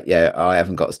is like, I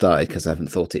haven't got started because I haven't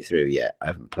thought it through yet. I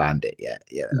haven't planned it yet.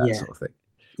 Sort of thing.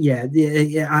 Yeah.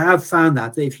 I have found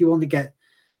that if you want to get,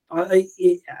 I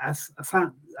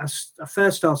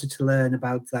first started to learn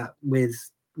about that with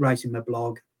writing my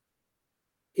blog,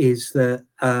 is that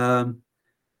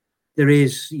there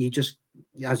is, you just,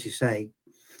 as you say,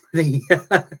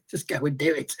 just go and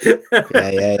do it.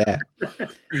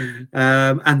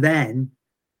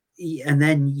 And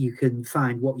then you can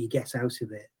find what you get out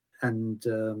of it. And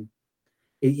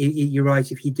you're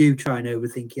right, if you do try and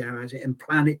overthink it and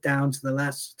plan it down to the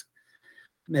last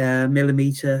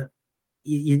millimeter,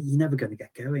 you're never going to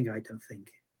get going, I don't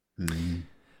think.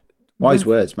 Wise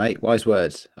words, mate. Wise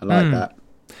words. I like that.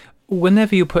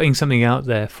 Whenever you're putting something out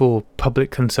there for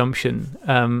public consumption,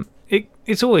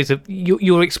 it's always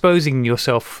you're exposing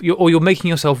yourself, or you're making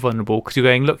yourself vulnerable, because you're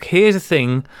going, look, here's a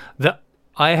thing that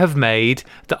I have made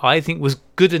that I think was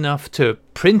good enough to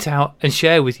print out and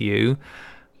share with you,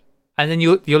 and then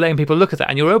you're letting people look at that,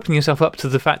 and you're opening yourself up to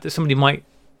the fact that somebody might.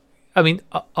 I mean,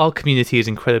 our community is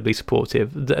incredibly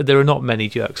supportive. There are not many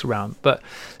jerks around, but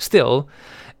still,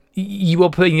 you are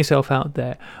putting yourself out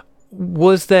there.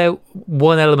 Was there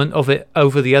one element of it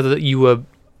over the other that you were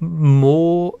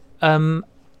more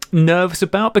nervous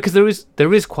about? Because there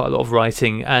is quite a lot of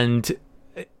writing, and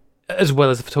as well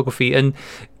as the photography, and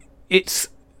it's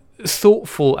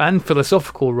thoughtful and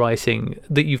philosophical writing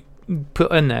that you've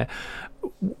put in there.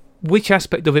 Which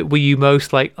aspect of it were you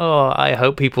most like, oh, I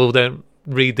hope people don't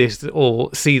read this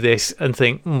or see this and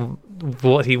think,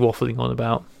 what are you waffling on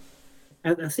about?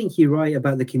 I think you're right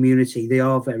about the community. They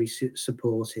are very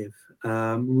supportive,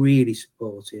 really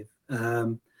supportive.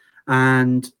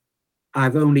 And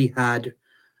I've only had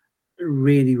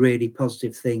really, really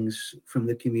positive things from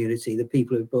the community. The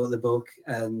people who bought the book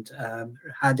and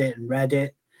had it and read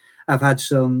it. I've had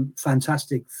some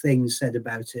fantastic things said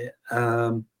about it.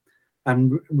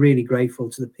 I'm really grateful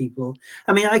to the people.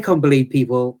 I mean, I can't believe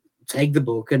people take the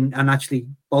book and actually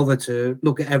bother to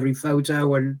look at every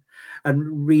photo and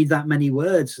read that many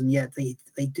words, and yet they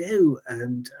do,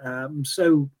 and I'm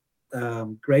so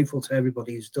grateful to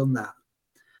everybody who's done that.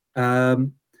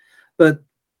 But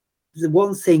the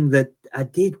one thing that I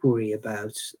did worry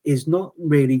about is not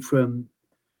really from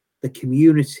the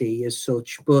community as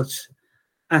such, but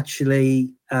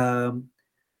actually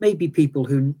maybe people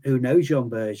who know John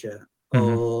Berger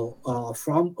or are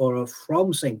from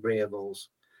St. Breaville's.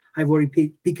 I worry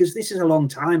because this is a long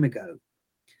time ago,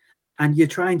 and you're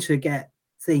trying to get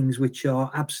things which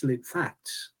are absolute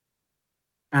facts.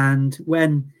 And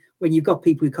when you've got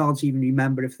people who can't even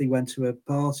remember if they went to a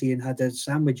party and had a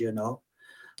sandwich or not,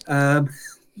 I'm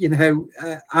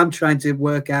trying to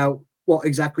work out what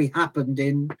exactly happened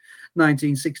in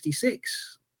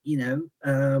 1966.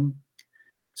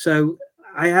 So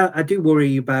I do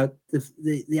worry about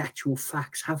the actual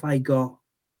facts. Have I got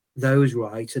those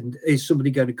right? And is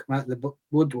somebody going to come out of the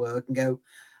woodwork and go,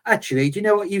 actually, do you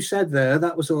know what you said there?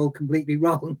 That was all completely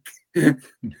wrong.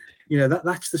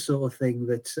 That's the sort of thing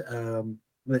that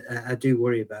I do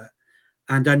worry about.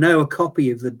 And I know a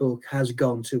copy of the book has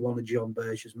gone to one of John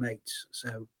Berger's mates.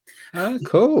 So, oh,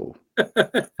 cool!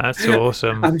 That's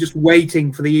awesome. I'm just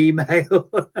waiting for the email.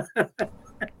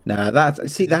 No,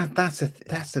 that's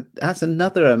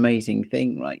another amazing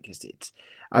thing, right? Because it's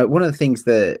one of the things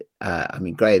that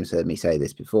Graham's heard me say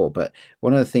this before, but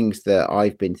one of the things that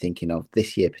I've been thinking of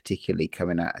this year, particularly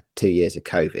coming out of 2 years of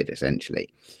COVID,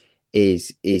 essentially,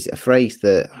 is a phrase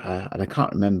that, and I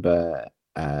can't remember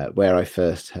where I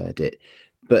first heard it,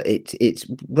 but it's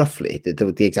roughly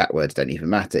the exact words don't even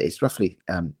matter. It's roughly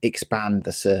expand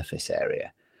the surface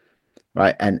area,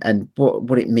 right? And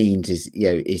what it means is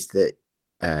is that.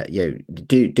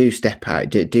 Do step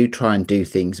out, do try and do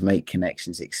things, make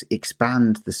connections,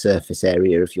 expand the surface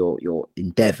area of your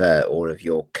endeavor or of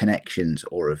your connections,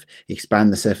 or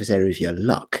expand the surface area of your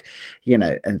luck,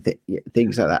 and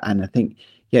things like that. And I think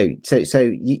so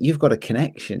you've got a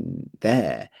connection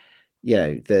there,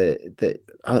 that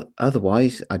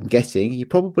otherwise I'm guessing you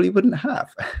probably wouldn't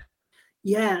have.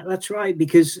 Yeah, that's right,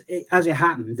 because as it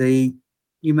happened, you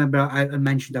remember I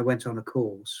mentioned I went on a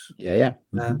course. Yeah.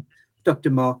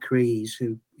 Dr. Mark Crees,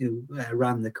 who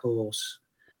ran the course,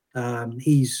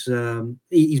 he's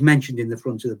mentioned in the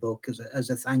front of the book as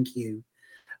a thank you.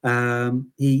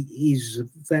 He's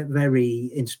very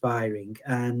inspiring,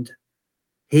 and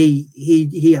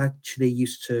he actually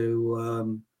used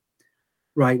to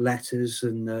write letters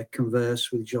and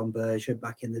converse with John Berger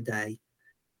back in the day.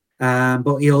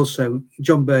 But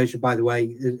John Berger, by the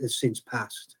way, has since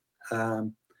passed.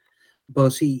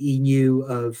 But he knew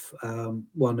of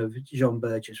one of John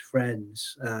Berger's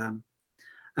friends,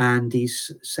 and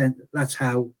he's sent. That's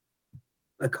how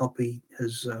a copy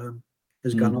has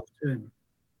gone off to him.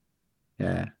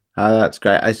 Yeah, that's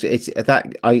great.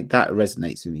 That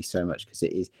resonates with me so much, because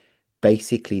it is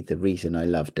basically the reason I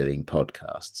love doing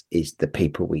podcasts is the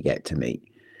people we get to meet,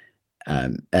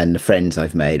 and the friends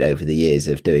I've made over the years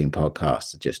of doing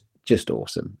podcasts are just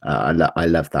awesome. I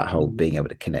love that whole being able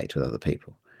to connect with other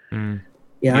people.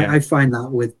 Yeah, I find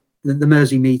that with the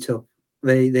Mersey meetup,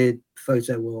 the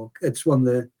photo walk, it's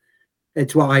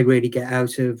what I really get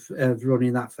out of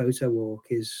running that photo walk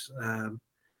is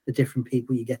the different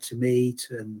people you get to meet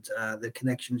and the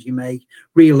connections you make.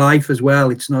 Real life as well.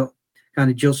 It's not kind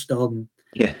of just on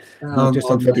Yeah, just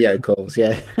on video calls.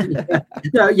 Yeah.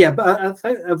 No, yeah, but I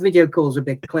think a video call's a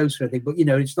bit closer, I think. But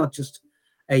it's not just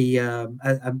a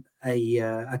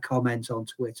comment on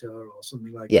Twitter or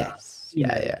something like that.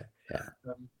 Yeah.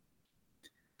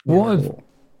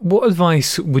 What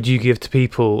advice would you give to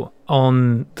people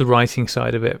on the writing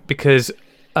side of it? Because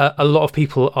a lot of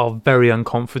people are very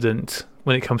unconfident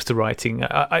when it comes to writing.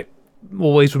 I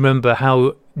always remember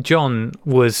how John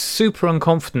was super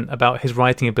unconfident about his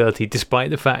writing ability,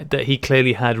 despite the fact that he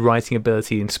clearly had writing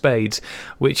ability in spades,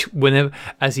 which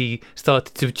as he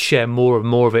started to share more and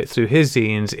more of it through his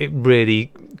zines, it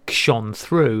really shone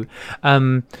through.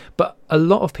 But a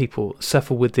lot of people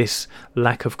suffer with this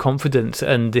lack of confidence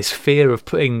and this fear of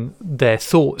putting their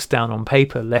thoughts down on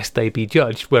paper lest they be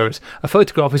judged, whereas a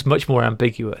photograph is much more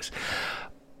ambiguous.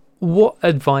 What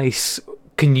advice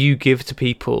can you give to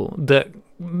people that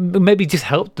maybe just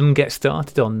help them get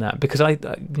started on that? Because I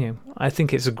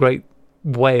think it's a great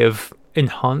way of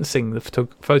enhancing the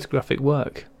photographic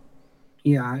work.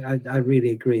 Yeah, I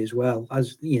really agree as well.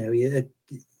 As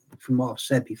from what I've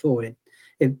said before,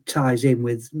 it ties in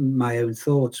with my own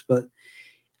thoughts. But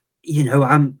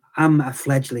I'm a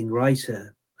fledgling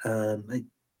writer. For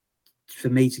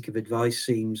me to give advice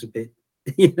seems a bit,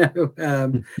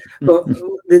 but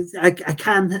I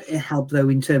can help though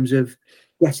in terms of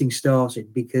getting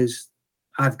started, because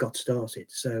I've got started.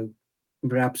 So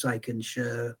perhaps I can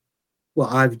share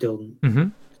what I've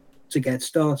done to get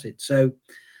started. So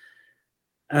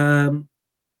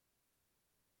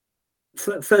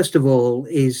first of all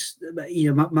is,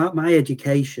 my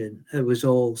education was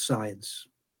all science,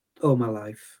 all my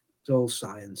life. It's all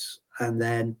science. And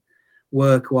then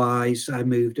work-wise, I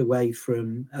moved away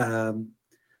from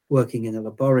working in a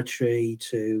laboratory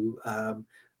to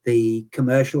the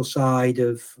commercial side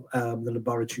of the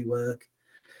laboratory work.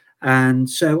 And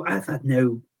so I've had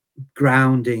no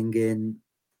grounding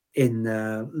in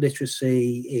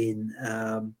literacy, in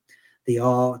the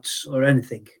arts or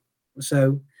anything.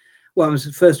 So what I was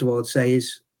first of all I'd say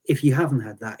is, if you haven't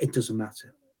had that, it doesn't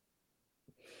matter.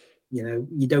 You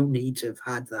don't need to have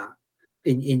had that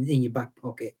in your back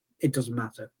pocket. It doesn't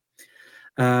matter.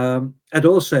 I'd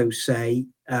also say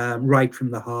write from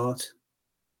the heart.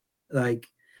 Like,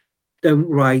 don't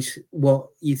write what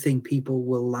you think people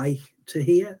will like to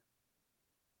hear.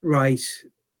 Write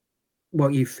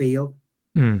what you feel.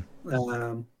 And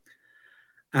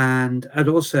I'd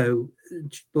also,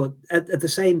 but at the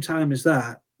same time as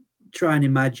that, try and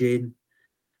imagine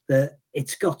that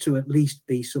it's got to at least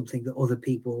be something that other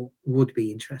people would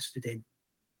be interested in.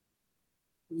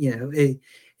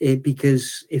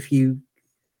 Because if you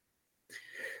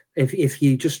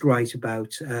just write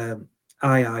about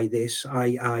I this,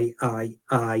 I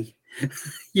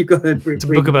you've got to it's a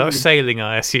book about sailing,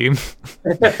 I assume.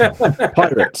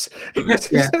 Pirates.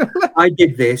 Yeah, I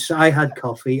did this, I had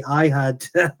coffee, I had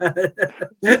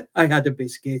a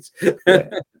biscuit.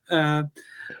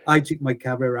 I took my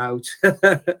camera out.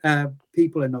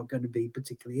 People are not going to be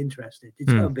particularly interested.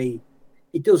 It's going to be,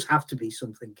 it does have to be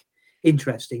something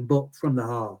interesting, but from the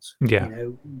heart.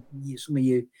 Something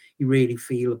you really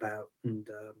feel about,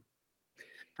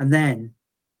 and then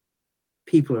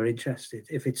people are interested.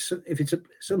 If it's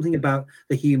something about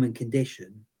the human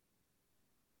condition,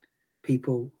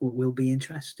 people will be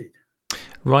interested.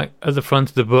 Right at the front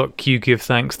of the book, you give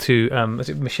thanks to is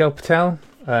it Michelle Patel?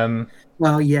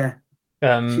 Well, yeah.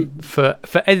 For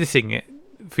editing it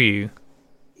for you.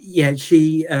 Yeah,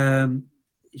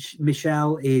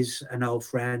 Michelle is an old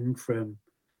friend from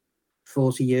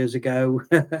 40 years ago.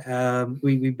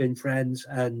 We've been friends,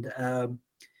 and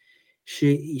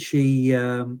she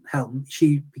helped.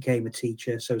 She became a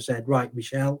teacher, so said, "Right,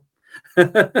 Michelle,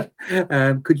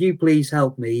 could you please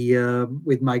help me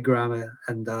with my grammar?"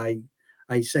 And I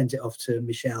sent it off to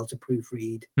Michelle to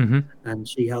proofread, and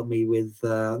she helped me with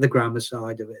the grammar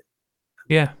side of it.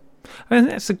 Yeah, I mean,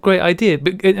 that's a great idea,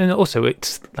 and also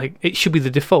it's like it should be the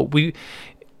default.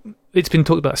 It's been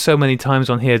talked about so many times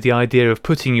on here, the idea of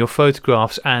putting your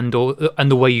photographs and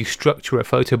the way you structure a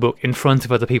photo book in front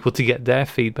of other people to get their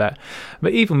feedback.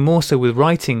 But even more so with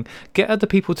writing, get other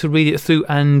people to read it through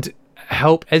and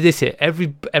help edit it. Every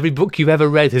book you've ever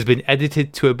read has been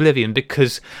edited to oblivion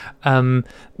because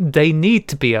they need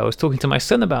to be. I was talking to my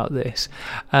son about this.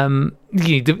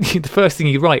 The first thing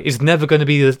you write is never going to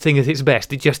be the thing at its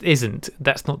best. It just isn't.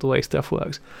 That's not the way stuff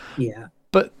works. Yeah.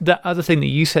 But that other thing that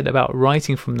you said about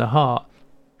writing from the heart,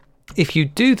 if you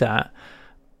do that,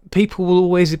 people will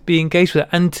always be engaged with it.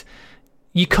 And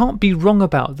you can't be wrong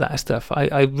about that stuff.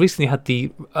 I recently had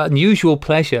the unusual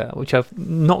pleasure, which I've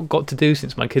not got to do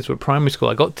since my kids were at primary school.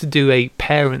 I got to do a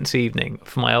parents' evening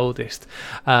for my oldest,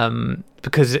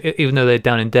 because even though they're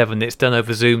down in Devon, it's done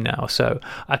over Zoom now, so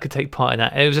I could take part in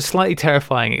that. And it was a slightly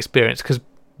terrifying experience because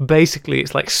basically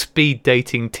it's like speed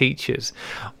dating teachers,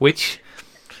 which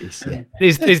is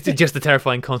just a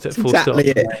terrifying concept. Full stop.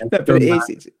 Exactly it. No, but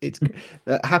it's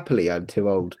happily I'm too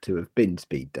old to have been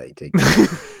speed dating.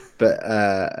 But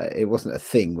it wasn't a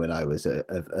thing when I was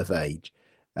of age.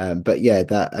 But yeah,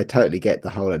 that I totally get the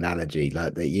whole analogy,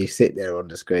 like that you sit there on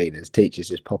the screen as teachers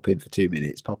just pop in for 2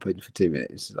 minutes.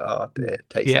 Oh dear, it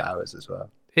takes hours as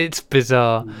well. It's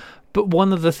bizarre. But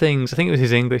one of the things, I think it was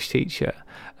his English teacher,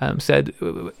 said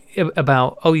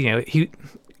about, he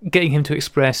getting him to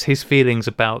express his feelings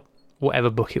about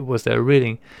whatever book it was they were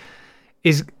reading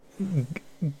is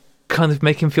kind of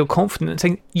make him feel confident and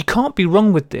saying, you can't be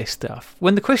wrong with this stuff.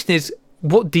 When the question is,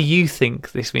 what do you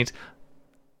think this means?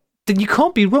 Then you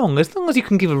can't be wrong. As long as you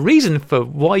can give a reason for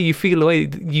why you feel the way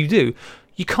you do,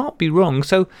 you can't be wrong.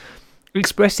 So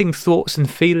expressing thoughts and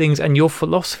feelings and your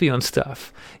philosophy on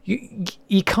stuff,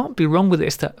 you can't be wrong with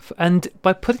this stuff. And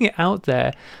by putting it out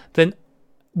there, then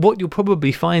what you'll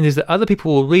probably find is that other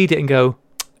people will read it and go,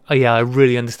 oh yeah, I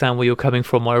really understand where you're coming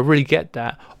from, or I really get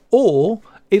that. Or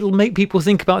it'll make people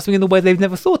think about something in the way they've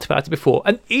never thought about it before.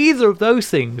 And either of those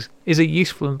things is a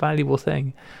useful and valuable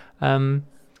thing.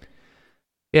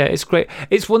 It's great.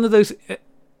 It's one of those...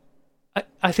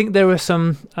 I think there are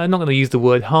some... I'm not going to use the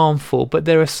word harmful, but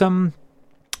there are some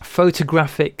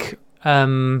photographic...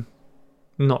 not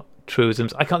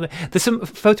truisms. There's some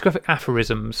photographic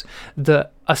aphorisms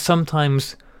that are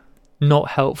sometimes not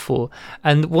helpful.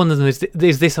 And one of them is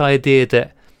this idea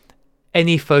that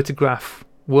any photograph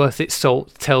worth its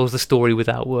salt tells the story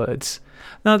without words.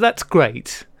 Now that's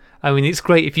great. I mean, it's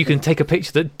great if you can take a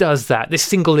picture that does that, this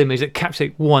single image that captures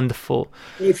it. Wonderful.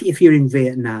 If you're in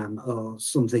Vietnam or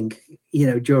something,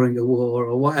 during a war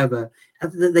or whatever,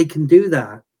 they can do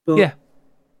that. But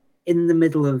in the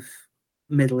middle of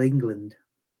Middle England,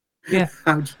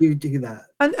 how do you do that?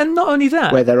 And not only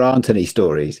that, where there aren't any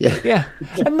stories.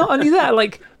 And not only that,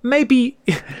 like maybe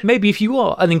if you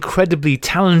are an incredibly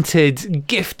talented,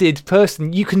 gifted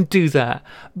person, you can do that.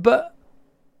 But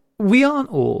we aren't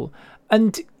all.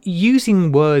 And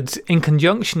using words in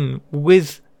conjunction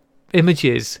with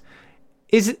images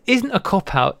isn't a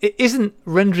cop-out. It isn't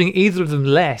rendering either of them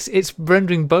less. It's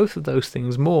rendering both of those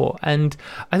things more. And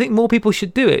I think more people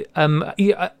should do it.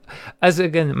 As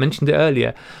again I mentioned it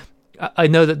earlier, I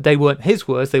know that they weren't his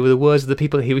words, they were the words of the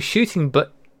people that he was shooting,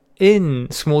 but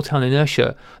in Small Town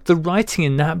Inertia, the writing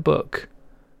in that book,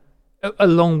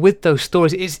 along with those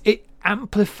stories, it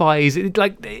amplifies,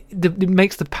 it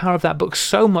makes the power of that book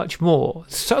so much more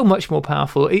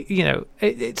powerful.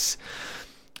 It's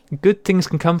good things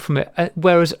can come from it,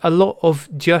 whereas a lot of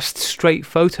just straight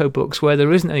photo books where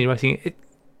there isn't any writing,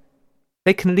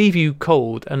 they can leave you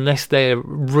cold unless they're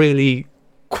really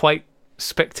quite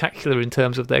spectacular in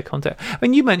terms of their content.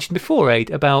 And you mentioned before,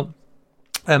 Aid, about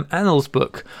Anil's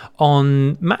book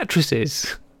on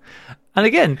mattresses, and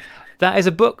again, that is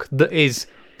a book that is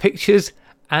pictures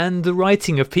and the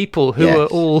writing of people who are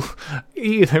all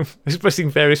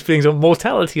expressing various feelings on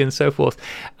mortality and so forth.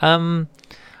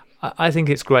 I think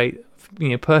it's great.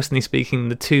 Personally speaking,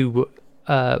 the two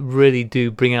really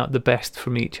do bring out the best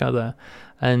from each other,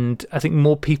 and I think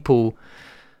more people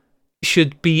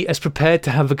should be as prepared to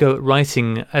have a go at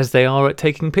writing as they are at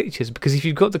taking pictures, because if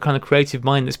you've got the kind of creative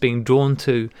mind that's being drawn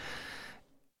to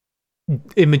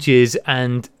images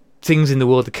and things in the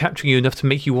world that are capturing you enough to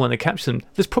make you want to capture them,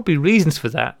 there's probably reasons for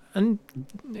that, and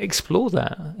explore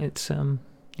that. It's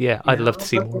I'd love to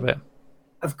see more of it.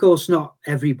 Of course, not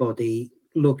everybody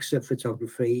looks at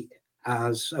photography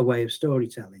as a way of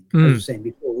storytelling. As I was saying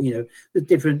before, the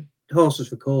different horses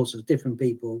for courses, different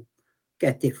people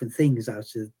get different things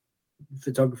out of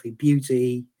photography,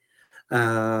 beauty,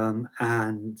 and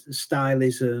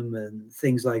stylism and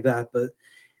things like that.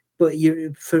 But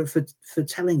you for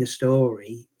telling a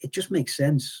story, it just makes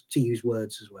sense to use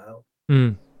words as well.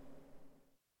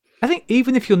 I think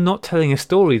even if you're not telling a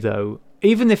story, though,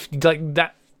 even if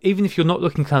you're not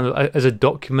looking kind of as a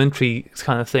documentary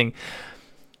kind of thing,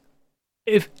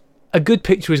 if a good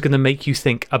picture is going to make you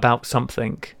think about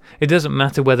something, it doesn't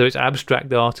matter whether it's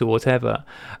abstract art or whatever.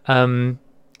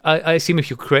 I assume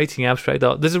if you're creating abstract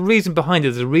art, there's a reason behind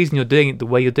it. There's a reason you're doing it the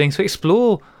way you're doing. So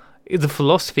explore the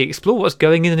philosophy, explore what's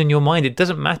going in your mind. It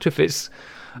doesn't matter if it's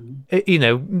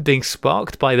being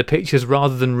sparked by the pictures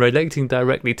rather than relating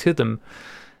directly to them.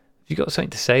 If you've got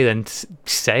something to say, then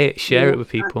say it, share it with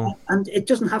people. And it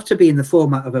doesn't have to be in the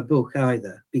format of a book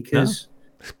either, because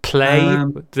Play,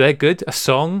 they're good. A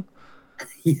song.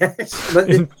 Yes, but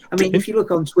I mean, if you look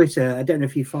on Twitter, I don't know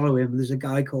if you follow him. There's a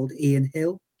guy called Ian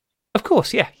Hill. Of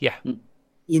course, yeah.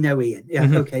 You know Ian, yeah.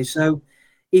 Mm-hmm. Okay, so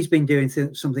he's been doing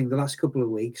something the last couple of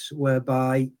weeks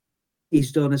whereby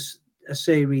he's done a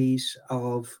series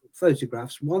of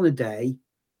photographs, one a day,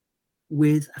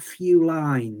 with a few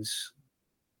lines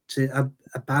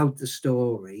about the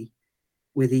story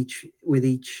with each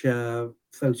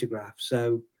photograph.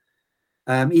 So.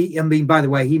 I mean, by the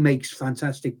way, he makes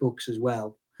fantastic books as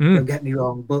well. Don't get me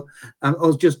wrong, but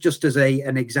just as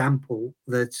an example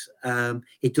that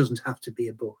it doesn't have to be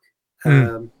a book.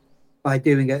 By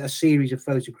doing a series of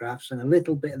photographs and a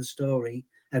little bit of the story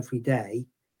every day,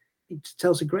 it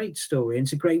tells a great story, and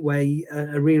it's a great way,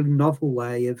 a real novel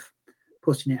way of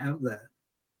putting it out there.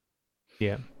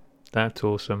 Yeah, that's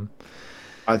awesome.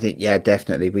 I think, yeah,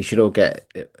 definitely. We should all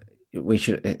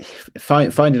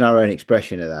finding our own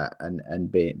expression of that and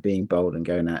being bold and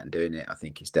going out and doing it. I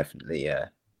think is definitely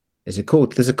there's a call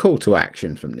to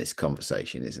action from this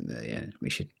conversation, isn't there? Yeah, we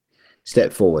should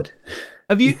step forward.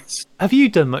 Have you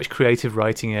done much creative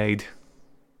writing, Aid?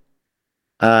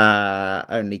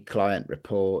 Only client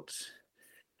reports.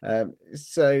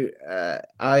 So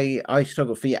I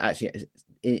struggle for actually.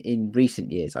 In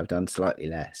recent years, I've done slightly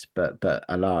less, but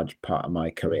a large part of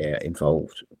my career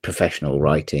involved professional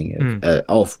writing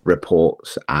of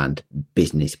reports and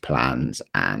business plans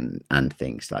and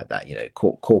things like that. You know,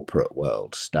 corporate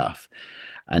world stuff.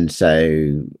 And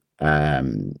so,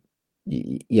 writing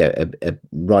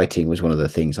was one of the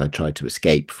things I tried to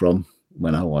escape from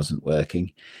when I wasn't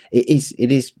working. It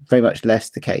is very much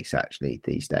less the case actually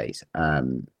these days.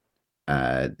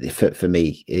 For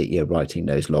me, writing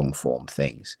those long form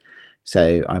things.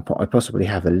 So I possibly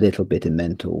have a little bit of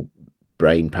mental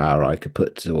brain power I could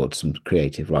put towards some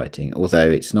creative writing, although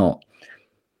it's not,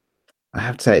 I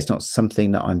have to say, it's not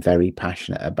something that I'm very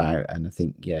passionate about. And I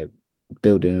think,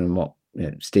 building on what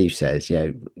Steve says,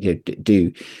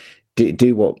 do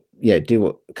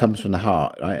what comes from the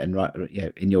heart, right? And right,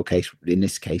 in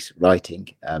this case, writing.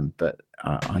 But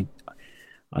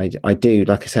I do,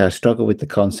 like I say, I struggle with the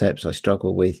concepts. I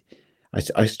struggle with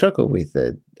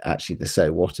the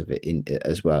so what of it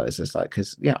as well. As it's like,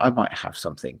 because I might have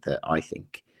something that I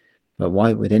think, but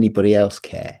why would anybody else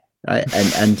care, right?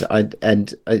 And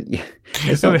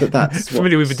it's not that's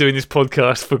familiar. We've been doing this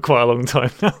podcast for quite a long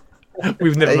time now.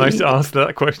 We've never managed to answer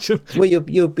that question. Well,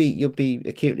 you'll be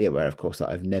acutely aware, of course, that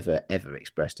I've never ever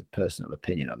expressed a personal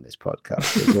opinion on this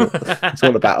podcast. It's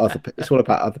all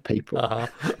about other people. Uh-huh.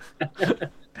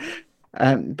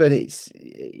 But it's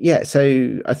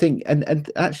so I think and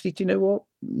actually, do you know what?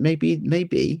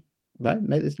 Maybe right.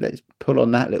 Let's pull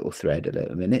on that little thread a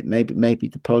little minute. Maybe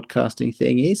the podcasting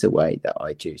thing is a way that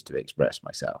I choose to express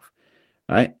myself.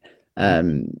 Right.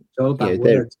 It's all about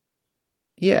words.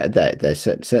 Yeah, they're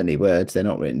certainly words. They're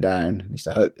not written down. At least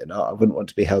I hope they're not. I wouldn't want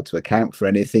to be held to account for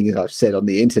anything I've said on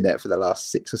the internet for the last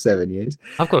 6 or 7 years.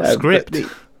 I've got a script.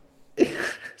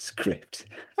 Script.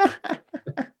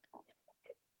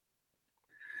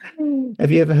 Have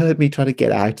you ever heard me try to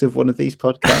get out of one of these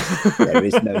podcasts? There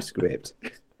is no script.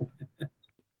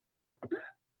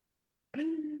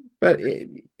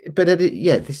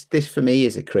 This for me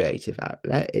is a creative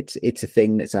outlet. It's a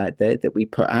thing that's out there that we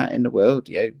put out in the world,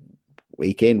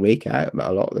 week in, week out,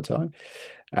 a lot of the time.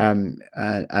 And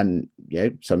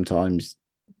sometimes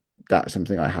that's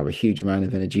something I have a huge amount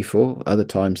of energy for. Other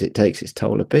times it takes its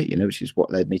toll a bit, which is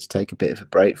what led me to take a bit of a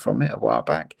break from it a while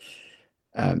back.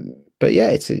 But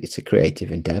it's a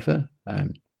creative endeavor.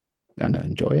 And I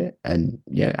enjoy it. And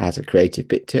it has a creative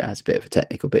bit to it, has a bit of a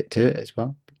technical bit to it as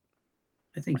well.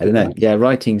 I don't know. Yeah,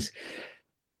 writing.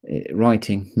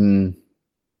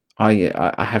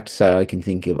 I have to say I can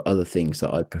think of other things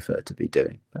that I prefer to be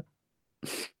doing.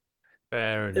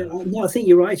 Fair enough. No, I think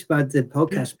you're right about the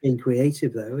podcast being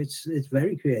creative, though. It's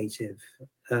very creative.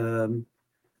 And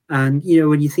when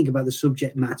you think about the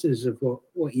subject matters of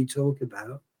what you talk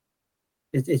about,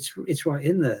 it's right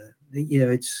in there.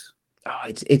 It's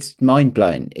mind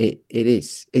blowing. It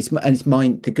is. It's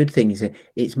mind. The good thing is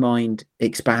it's mind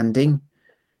expanding.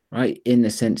 Right, in the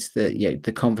sense that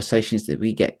the conversations that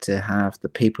we get to have, the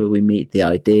people we meet, the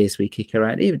ideas we kick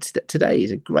around. Even today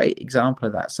is a great example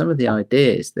of that. Some of the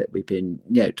ideas that we've been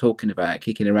talking about,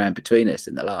 kicking around between us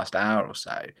in the last hour or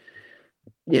so.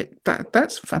 Yeah,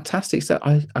 that's fantastic. So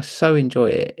I so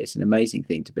enjoy it. It's an amazing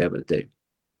thing to be able to do.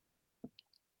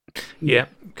 Yeah,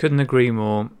 couldn't agree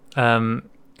more.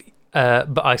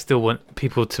 But I still want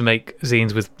people to make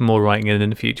zines with more writing in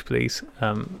the future, please.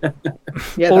 Or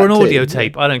an audio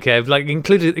tape. I don't care. Like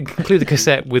include a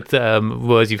cassette with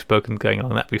words you've spoken going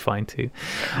on. That'd be fine too.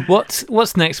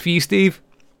 What's next for you, Steve?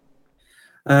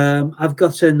 I've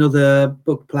got another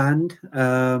book planned,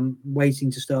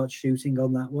 waiting to start shooting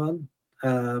on that one.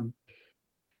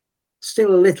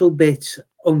 Still a little bit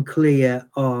unclear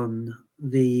on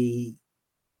the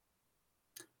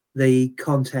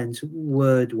content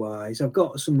word-wise. I've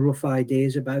got some rough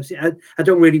ideas about it. I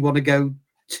don't really want to go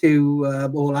too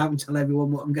all out and tell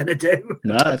everyone what I'm going to do.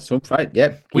 No, that's all right.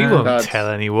 Yep. We won't tell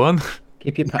anyone.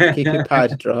 Keep your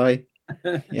powder dry.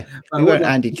 Yeah, we won't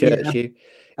Andy Church you.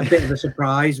 A bit of a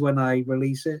surprise when I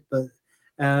release it, but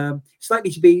it's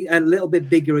likely to be a little bit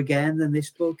bigger again than this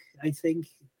book. I think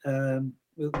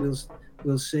we'll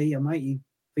see. I might even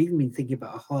been thinking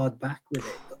about a hardback with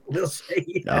it. But we'll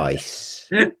see. Nice.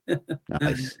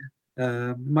 Nice.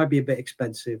 Might be a bit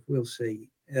expensive. We'll see.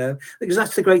 Because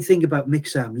that's the great thing about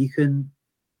Mixam. You can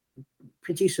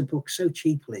produce a book so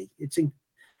cheaply.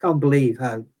 Can't believe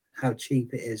how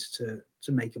cheap it is to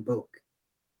make a book.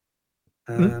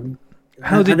 I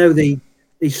know they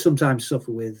sometimes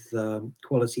suffer with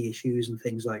quality issues and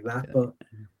things like that, but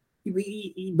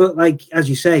like as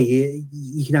you say,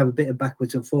 you can have a bit of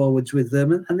backwards and forwards with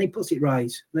them, and they put it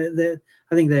right. I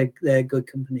think they're good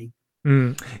company.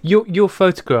 Your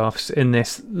photographs in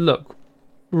this look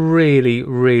really,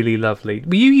 really lovely.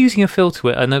 Were you using a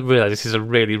filter? I don't realize this is a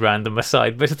really random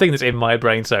aside, but it's a thing that's in my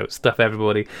brain, so stuff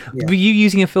everybody. Yeah. Were you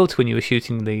using a filter when you were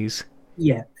shooting these?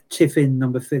 Yeah, Tiffin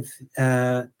number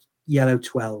 5, Yellow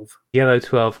 12. Yellow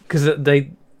 12, because they're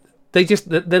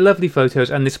lovely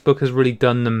photos, and this book has really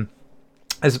done them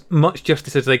as much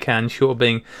justice as they can, short of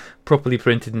being properly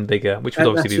printed and bigger, which would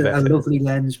obviously be better. A lovely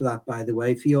lens for that, by the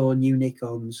way, for your new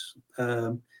Nikons,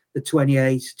 the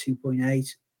 28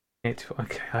 2.8.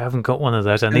 Okay, I haven't got one of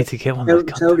those. I need to get one. I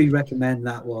totally recommend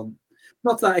that one.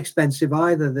 Not that expensive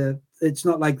either. It's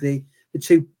not like the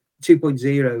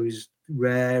 2.0 is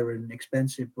rare and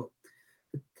expensive, but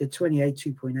the 28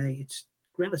 2.8, it's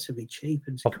relatively cheap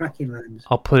and it's a cracking lens.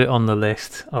 I'll put it on the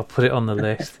list.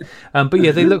 But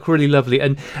yeah, they look really lovely.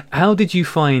 And how did you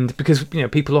find? Because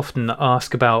people often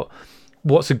ask about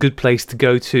what's a good place to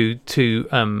go to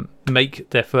make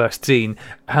their first zine.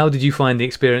 How did you find the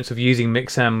experience of using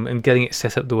Mixam and getting it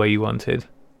set up the way you wanted?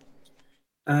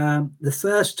 The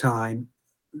first time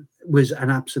was an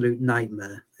absolute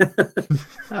nightmare.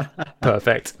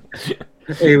 Perfect.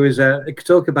 It was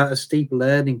talk about a steep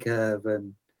learning curve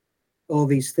and all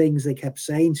these things they kept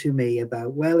saying to me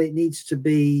about, well, it needs to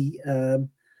be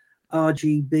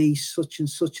RGB such and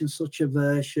such a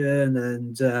version,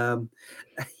 and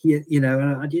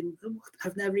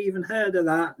I've never even heard of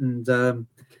that, and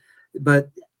but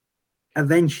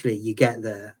eventually you get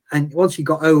there, and once you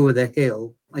got over the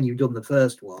hill and you've done the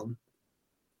first one,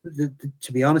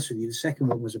 to be honest with you, the second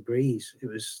one was a breeze. It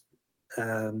was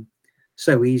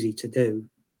so easy to do,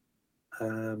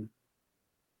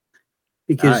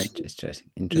 because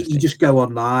you just go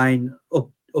online,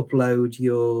 upload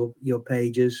your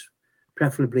pages,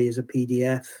 preferably as a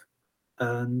PDF,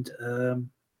 and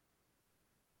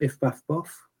biff baff boff.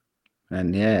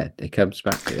 And yeah, it comes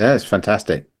back. Yeah, it's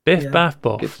fantastic. Biff baff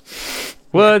boff.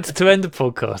 Words to end the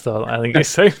podcast. I think it's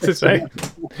safe to say.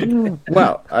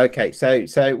 Well, okay, so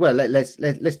well, let's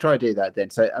try to do that then.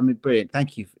 So I mean, brilliant.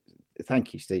 Thank you,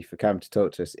 Steve, for coming to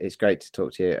talk to us. It's great to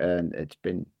talk to you, and it's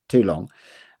been too long.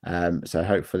 So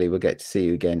hopefully we'll get to see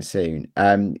you again soon.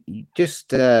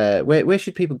 Just where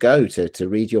should people go to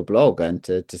read your blog and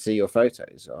to see your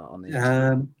photos on the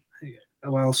internet?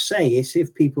 Well, I'll say it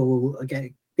if people will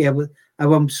be able. I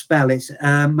won't spell it.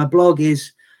 My blog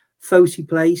is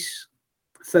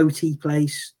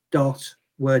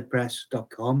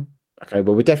photiplace.wordpress.com. Okay,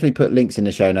 well, we'll definitely put links in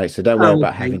the show notes, so don't worry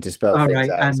about having to spell things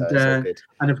out. And, so it's all good.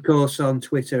 And of course on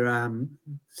Twitter,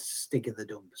 Stick of the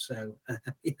Dump. So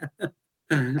yeah.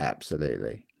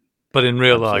 Absolutely. But in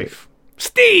real life,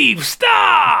 Steve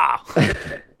Starr!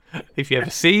 If you ever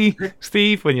see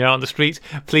Steve when you're out on the streets,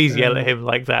 please yell at him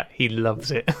like that. He loves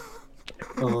it.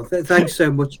 Oh, thanks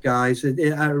so much, guys.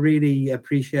 I really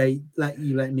appreciate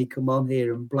you letting me come on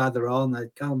here and blather on. I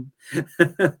can't.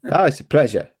 Oh, it's a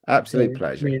pleasure. Absolute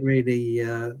pleasure. Really,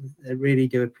 I really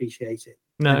do appreciate it.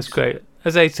 No, it's great.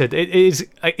 As I said, it is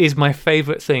my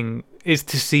favourite thing is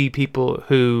to see people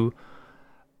who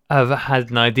have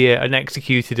had an idea and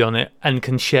executed on it and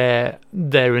can share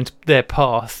their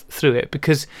path through it,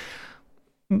 because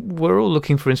we're all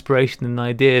looking for inspiration and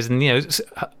ideas, and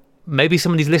maybe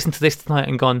somebody's listened to this tonight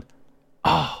and gone,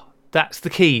 oh, that's the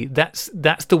key, that's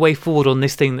the way forward on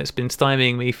this thing that's been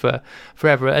stymieing me for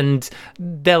forever, and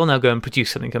they'll now go and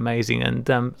produce something amazing, and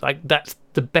that's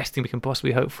the best thing we can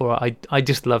possibly hope for. I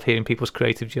just love hearing people's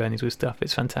creative journeys with stuff.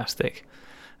 It's fantastic,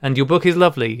 and your book is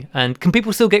lovely. And can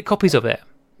people still get copies of it?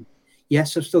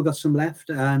 Yes, I've still got some left,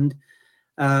 and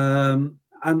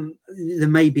there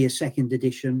may be a second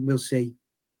edition. We'll see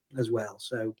as well.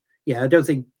 So yeah, I don't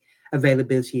think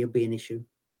availability will be an issue.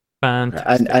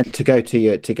 Fantastic. And to go to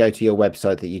your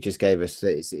website that you just gave us,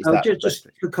 is that just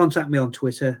contact me on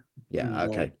Twitter. Yeah.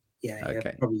 Okay. Yeah.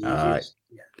 Okay. Probably all right.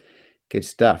 Yeah. Good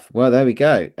stuff. Well, there we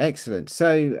go. Excellent.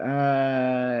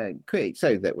 So, quick.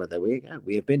 So there we go.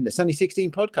 We have been the Sunny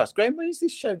 16 podcast. Graham, when is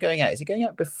this show going out? Is it going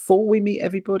out before we meet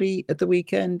everybody at the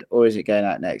weekend, or is it going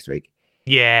out next week?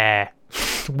 Yeah,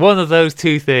 one of those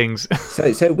two things.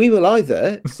 So we will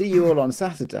either see you all on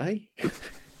Saturday.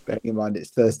 Bearing in mind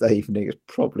it's Thursday evening, it's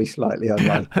probably slightly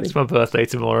unlikely. It's my birthday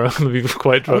tomorrow. I'm going to be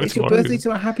quite drunk it's tomorrow. Your birthday, so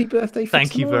a happy birthday for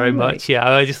Thank tomorrow, you very mate. much. Yeah,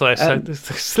 I just thought I'd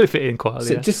slip it in quietly.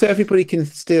 So, just so everybody can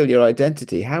steal your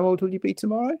identity, how old will you be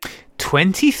tomorrow?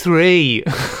 23.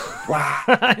 Wow.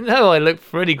 I know, I look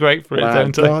pretty great for it,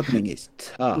 don't I? Gardening is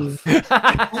tough.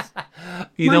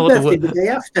 You know My what birthday the day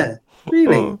after.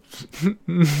 Really?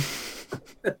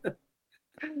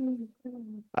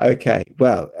 Okay,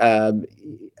 well,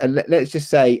 let's just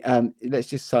say, let's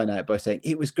just sign out by saying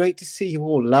it was great to see you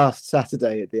all last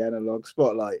Saturday at the Analog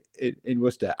Spotlight in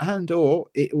Worcester,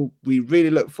 we really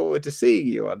look forward to seeing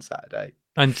you on Saturday.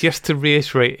 And just to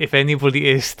reiterate, if anybody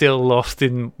is still lost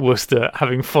in Worcester,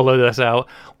 having followed us out,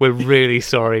 we're really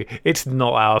sorry. It's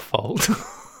not our fault.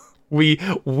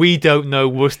 We don't know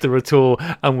Worcester at all,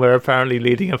 and we're apparently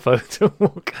leading a photo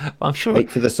walk. I'm sure. Wait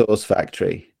for the Sauce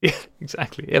Factory. Yeah,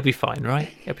 exactly. It'll be fine, right?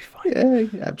 It'll be fine.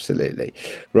 Yeah, absolutely.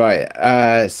 Right.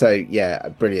 So yeah,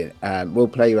 brilliant. We'll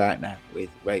play you out now with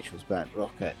Rachel's band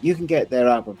Rocker. You can get their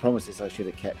album Promises I Should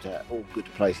Have Kept at all good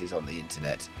places on the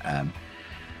internet.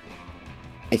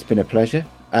 It's been a pleasure.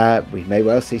 We may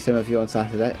well see some of you on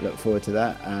Saturday. Look forward to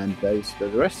that. And those for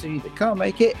the rest of you that can't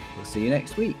make it, we'll see you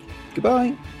next week.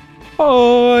 Goodbye.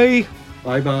 Bye.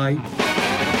 Bye.